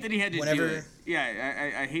mean, I hate that he had to do it.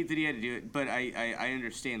 Yeah, I hate that he had to do it, but I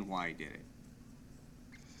understand why he did it.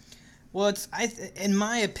 Well, in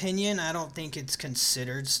my opinion, I don't think it's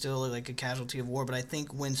considered still like a casualty of war, but I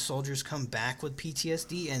think when soldiers come back with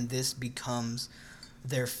PTSD and this becomes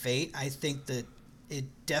their fate, I think that it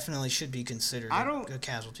definitely should be considered a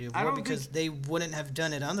casualty of war because they wouldn't have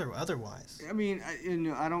done it otherwise. I mean,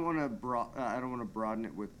 I don't want to broaden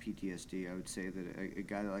it with PTSD. I would say that a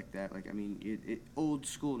guy like that, like, I mean, old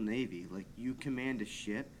school Navy, like, you command a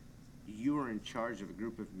ship, you are in charge of a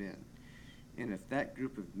group of men. And if that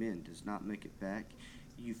group of men does not make it back,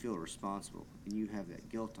 you feel responsible, and you have that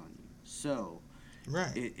guilt on you. So,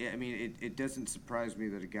 right. It doesn't surprise me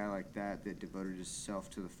that a guy like that devoted himself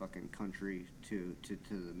to the fucking country, to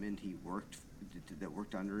the men he worked that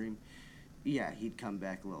worked under him. Yeah, he'd come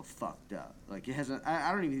back a little fucked up. Like, it hasn't.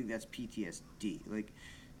 I don't even think that's PTSD. Like,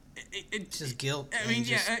 it's just guilt. I mean,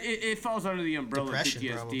 it falls under the umbrella of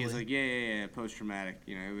PTSD. Probably. It's like, yeah, post traumatic.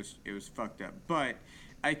 You know, it was fucked up. But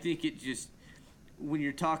I think it just. When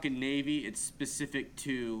you're talking Navy, it's specific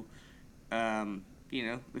to, you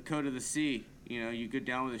know, the code of the sea. You know, you go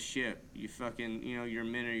down with a ship. You fucking, you know, your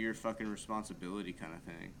men are your fucking responsibility kind of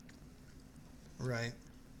thing. Right.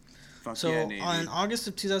 Fuck so, yeah, Navy. on August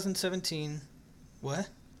of 2017, what?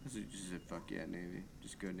 I just said, fuck yeah, Navy.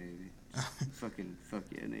 Just go Navy. Fuck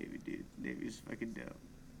yeah, Navy, dude. Navy's fucking dope.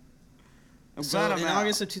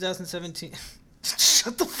 August of 2017...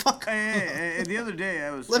 Shut the fuck up. Hey, the other day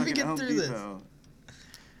I was Let me at get Home through Depot. this.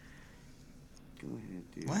 Go ahead,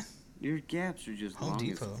 dude. What? Your gaps are just Home long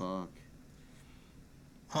Depot. as fuck.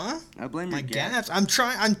 Huh? I blame my your gaps. I'm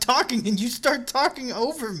talking and you start talking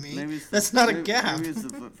over me. That's not a gap. Maybe it's the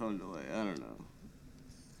flip phone delay. I don't know.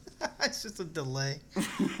 It's just a delay.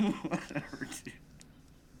 Whatever, dude.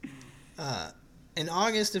 In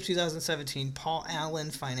August of 2017, Paul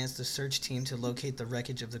Allen financed a search team to locate the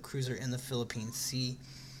wreckage of the cruiser in the Philippine Sea.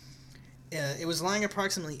 It was lying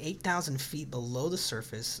approximately 8,000 feet below the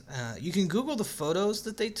surface. You can Google the photos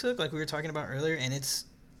that they took, like we were talking about earlier, and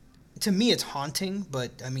to me, it's haunting,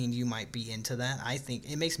 but, I mean, you might be into that. I think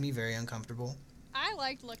it makes me very uncomfortable. I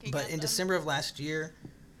liked looking at But them. in December of last year,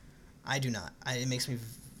 I do not. It makes me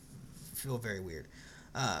feel very weird.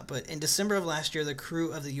 But in December of last year, the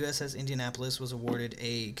crew of the USS Indianapolis was awarded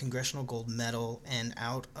a Congressional Gold Medal, and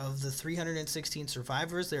out of the 316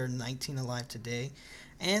 survivors, there are 19 alive today,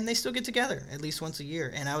 and they still get together at least once a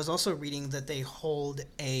year. And I was also reading that they hold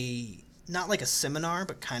not like a seminar,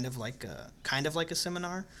 but kind of like a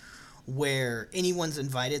seminar, where anyone's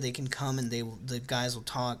invited. They can come and the guys will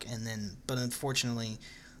talk, but unfortunately,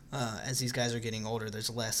 as these guys are getting older, there's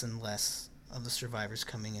less and less of the survivors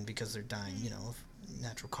coming in because they're dying, of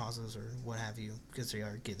natural causes or what have you, because they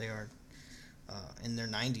are in their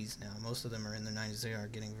 90s now. Most of them are in their 90s. They are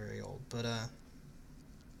getting very old. But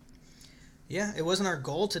yeah, it wasn't our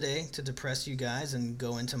goal today to depress you guys and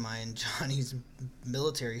go into my and Johnny's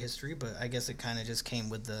military history, but I guess it kind of just came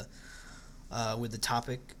with the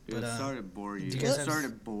topic. But sorry to bore you. Do you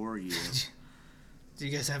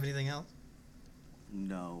guys have anything else?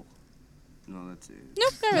 No, that's it.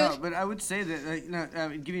 Nope, not really. No, but I would say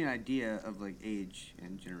that, give you an idea of age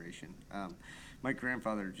and generation. My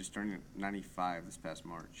grandfather just turned 95 this past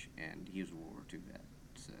March, and he was a World War II vet.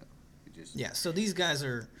 So it just so these guys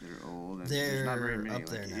they're old. And they're not very many. Up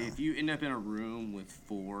there now. If you end up in a room with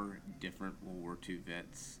 4 different World War II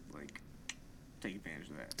vets, take advantage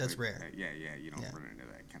of that. That's rare. You don't run into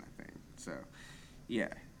that kind of thing. So, yeah,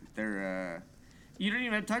 they're. You don't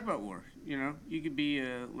even have to talk about war. You could be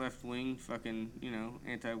a left-wing fucking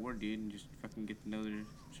anti-war dude and just fucking get to know their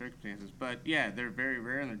circumstances. But yeah, they're very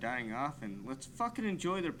rare and they're dying off. And let's fucking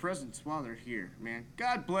enjoy their presence while they're here, man.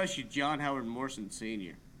 God bless you, John Howard Morrison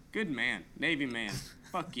Sr. Good man, Navy man.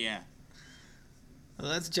 Fuck yeah.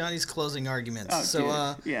 Well, that's Johnny's closing arguments. Oh,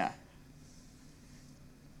 so yeah.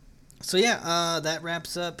 So yeah, that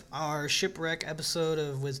wraps up our shipwreck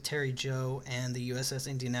episode with Terry Joe and the USS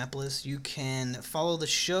Indianapolis. You can follow the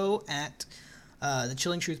show at the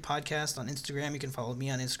Chilling Truth Podcast on Instagram. You can follow me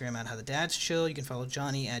on Instagram at How the Dads Chill. You can follow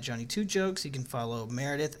Johnny at Johnny2Jokes. You can follow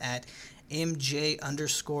Meredith at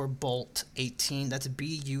MJ_Bolt18. That's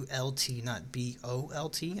BULT, not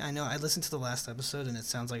BOLT. I know I listened to the last episode and it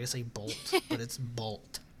sounds like I say Bolt, but it's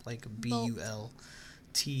Bolt, like BULT.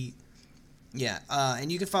 Yeah,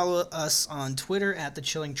 and you can follow us on Twitter at The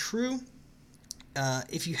Chilling True.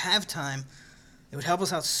 If you have time, it would help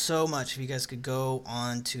us out so much if you guys could go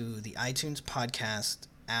on to the iTunes podcast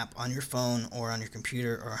app on your phone or on your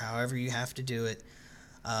computer or however you have to do it,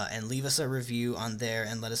 and leave us a review on there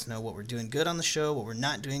and let us know what we're doing good on the show, what we're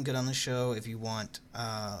not doing good on the show. If you want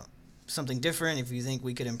something different, if you think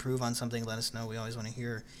we could improve on something, let us know. We always want to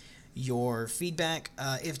hear your feedback.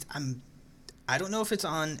 I don't know if it's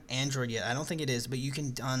on Android yet. I don't think it is, but you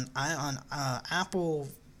can on Apple,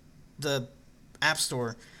 the App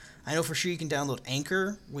Store. I know for sure you can download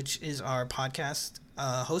Anchor, which is our podcast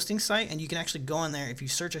hosting site, and you can actually go on there. If you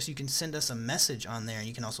search us, you can send us a message on there, and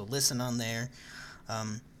you can also listen on there.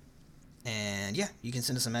 And yeah, you can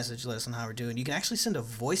send us a message, let us know how we're doing. You can actually send a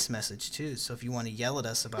voice message too. So if you want to yell at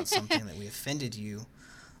us about something that we offended you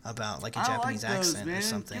about, like a Japanese accent or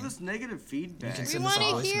something. Give us negative feedback. You can send us a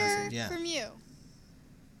voice message. Yeah. From you.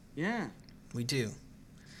 Yeah. We do.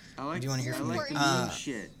 We do want to hear from you. the mean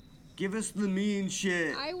shit. Give us the mean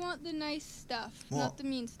shit. I want the nice stuff, not the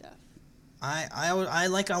mean stuff. I want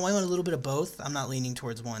a little bit of both. I'm not leaning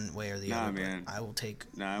towards one way or the other. Man. But I will take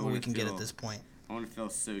what we can get at this point. I want to feel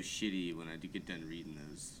so shitty when I do get done reading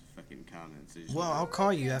those fucking comments. Well, I'll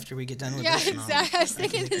call you after we get done with this. Yeah, exactly. I was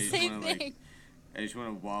thinking the same thing. I just want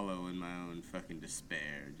to wallow in my own fucking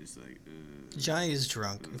despair. Just Johnny is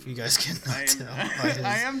drunk, if you guys cannot tell.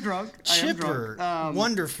 I am drunk. Chipper,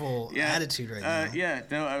 wonderful attitude right now. Yeah,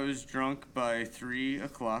 no, I was drunk by 3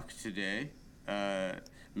 o'clock today.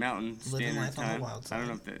 Mountain Living Standard life Time. on the wild side. I don't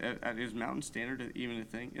know if that is Mountain Standard even a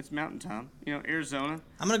thing. It's Mountain Time. Arizona.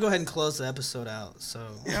 I'm gonna go ahead and close the episode out. So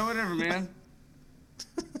yeah, whatever, man.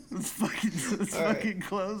 Let's fucking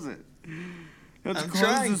close it. Let's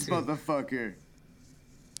close this motherfucker.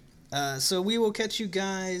 So we will catch you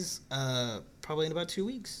guys probably in about 2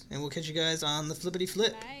 weeks, and we'll catch you guys on the Flippity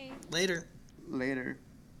Flip. Bye. Later. Later.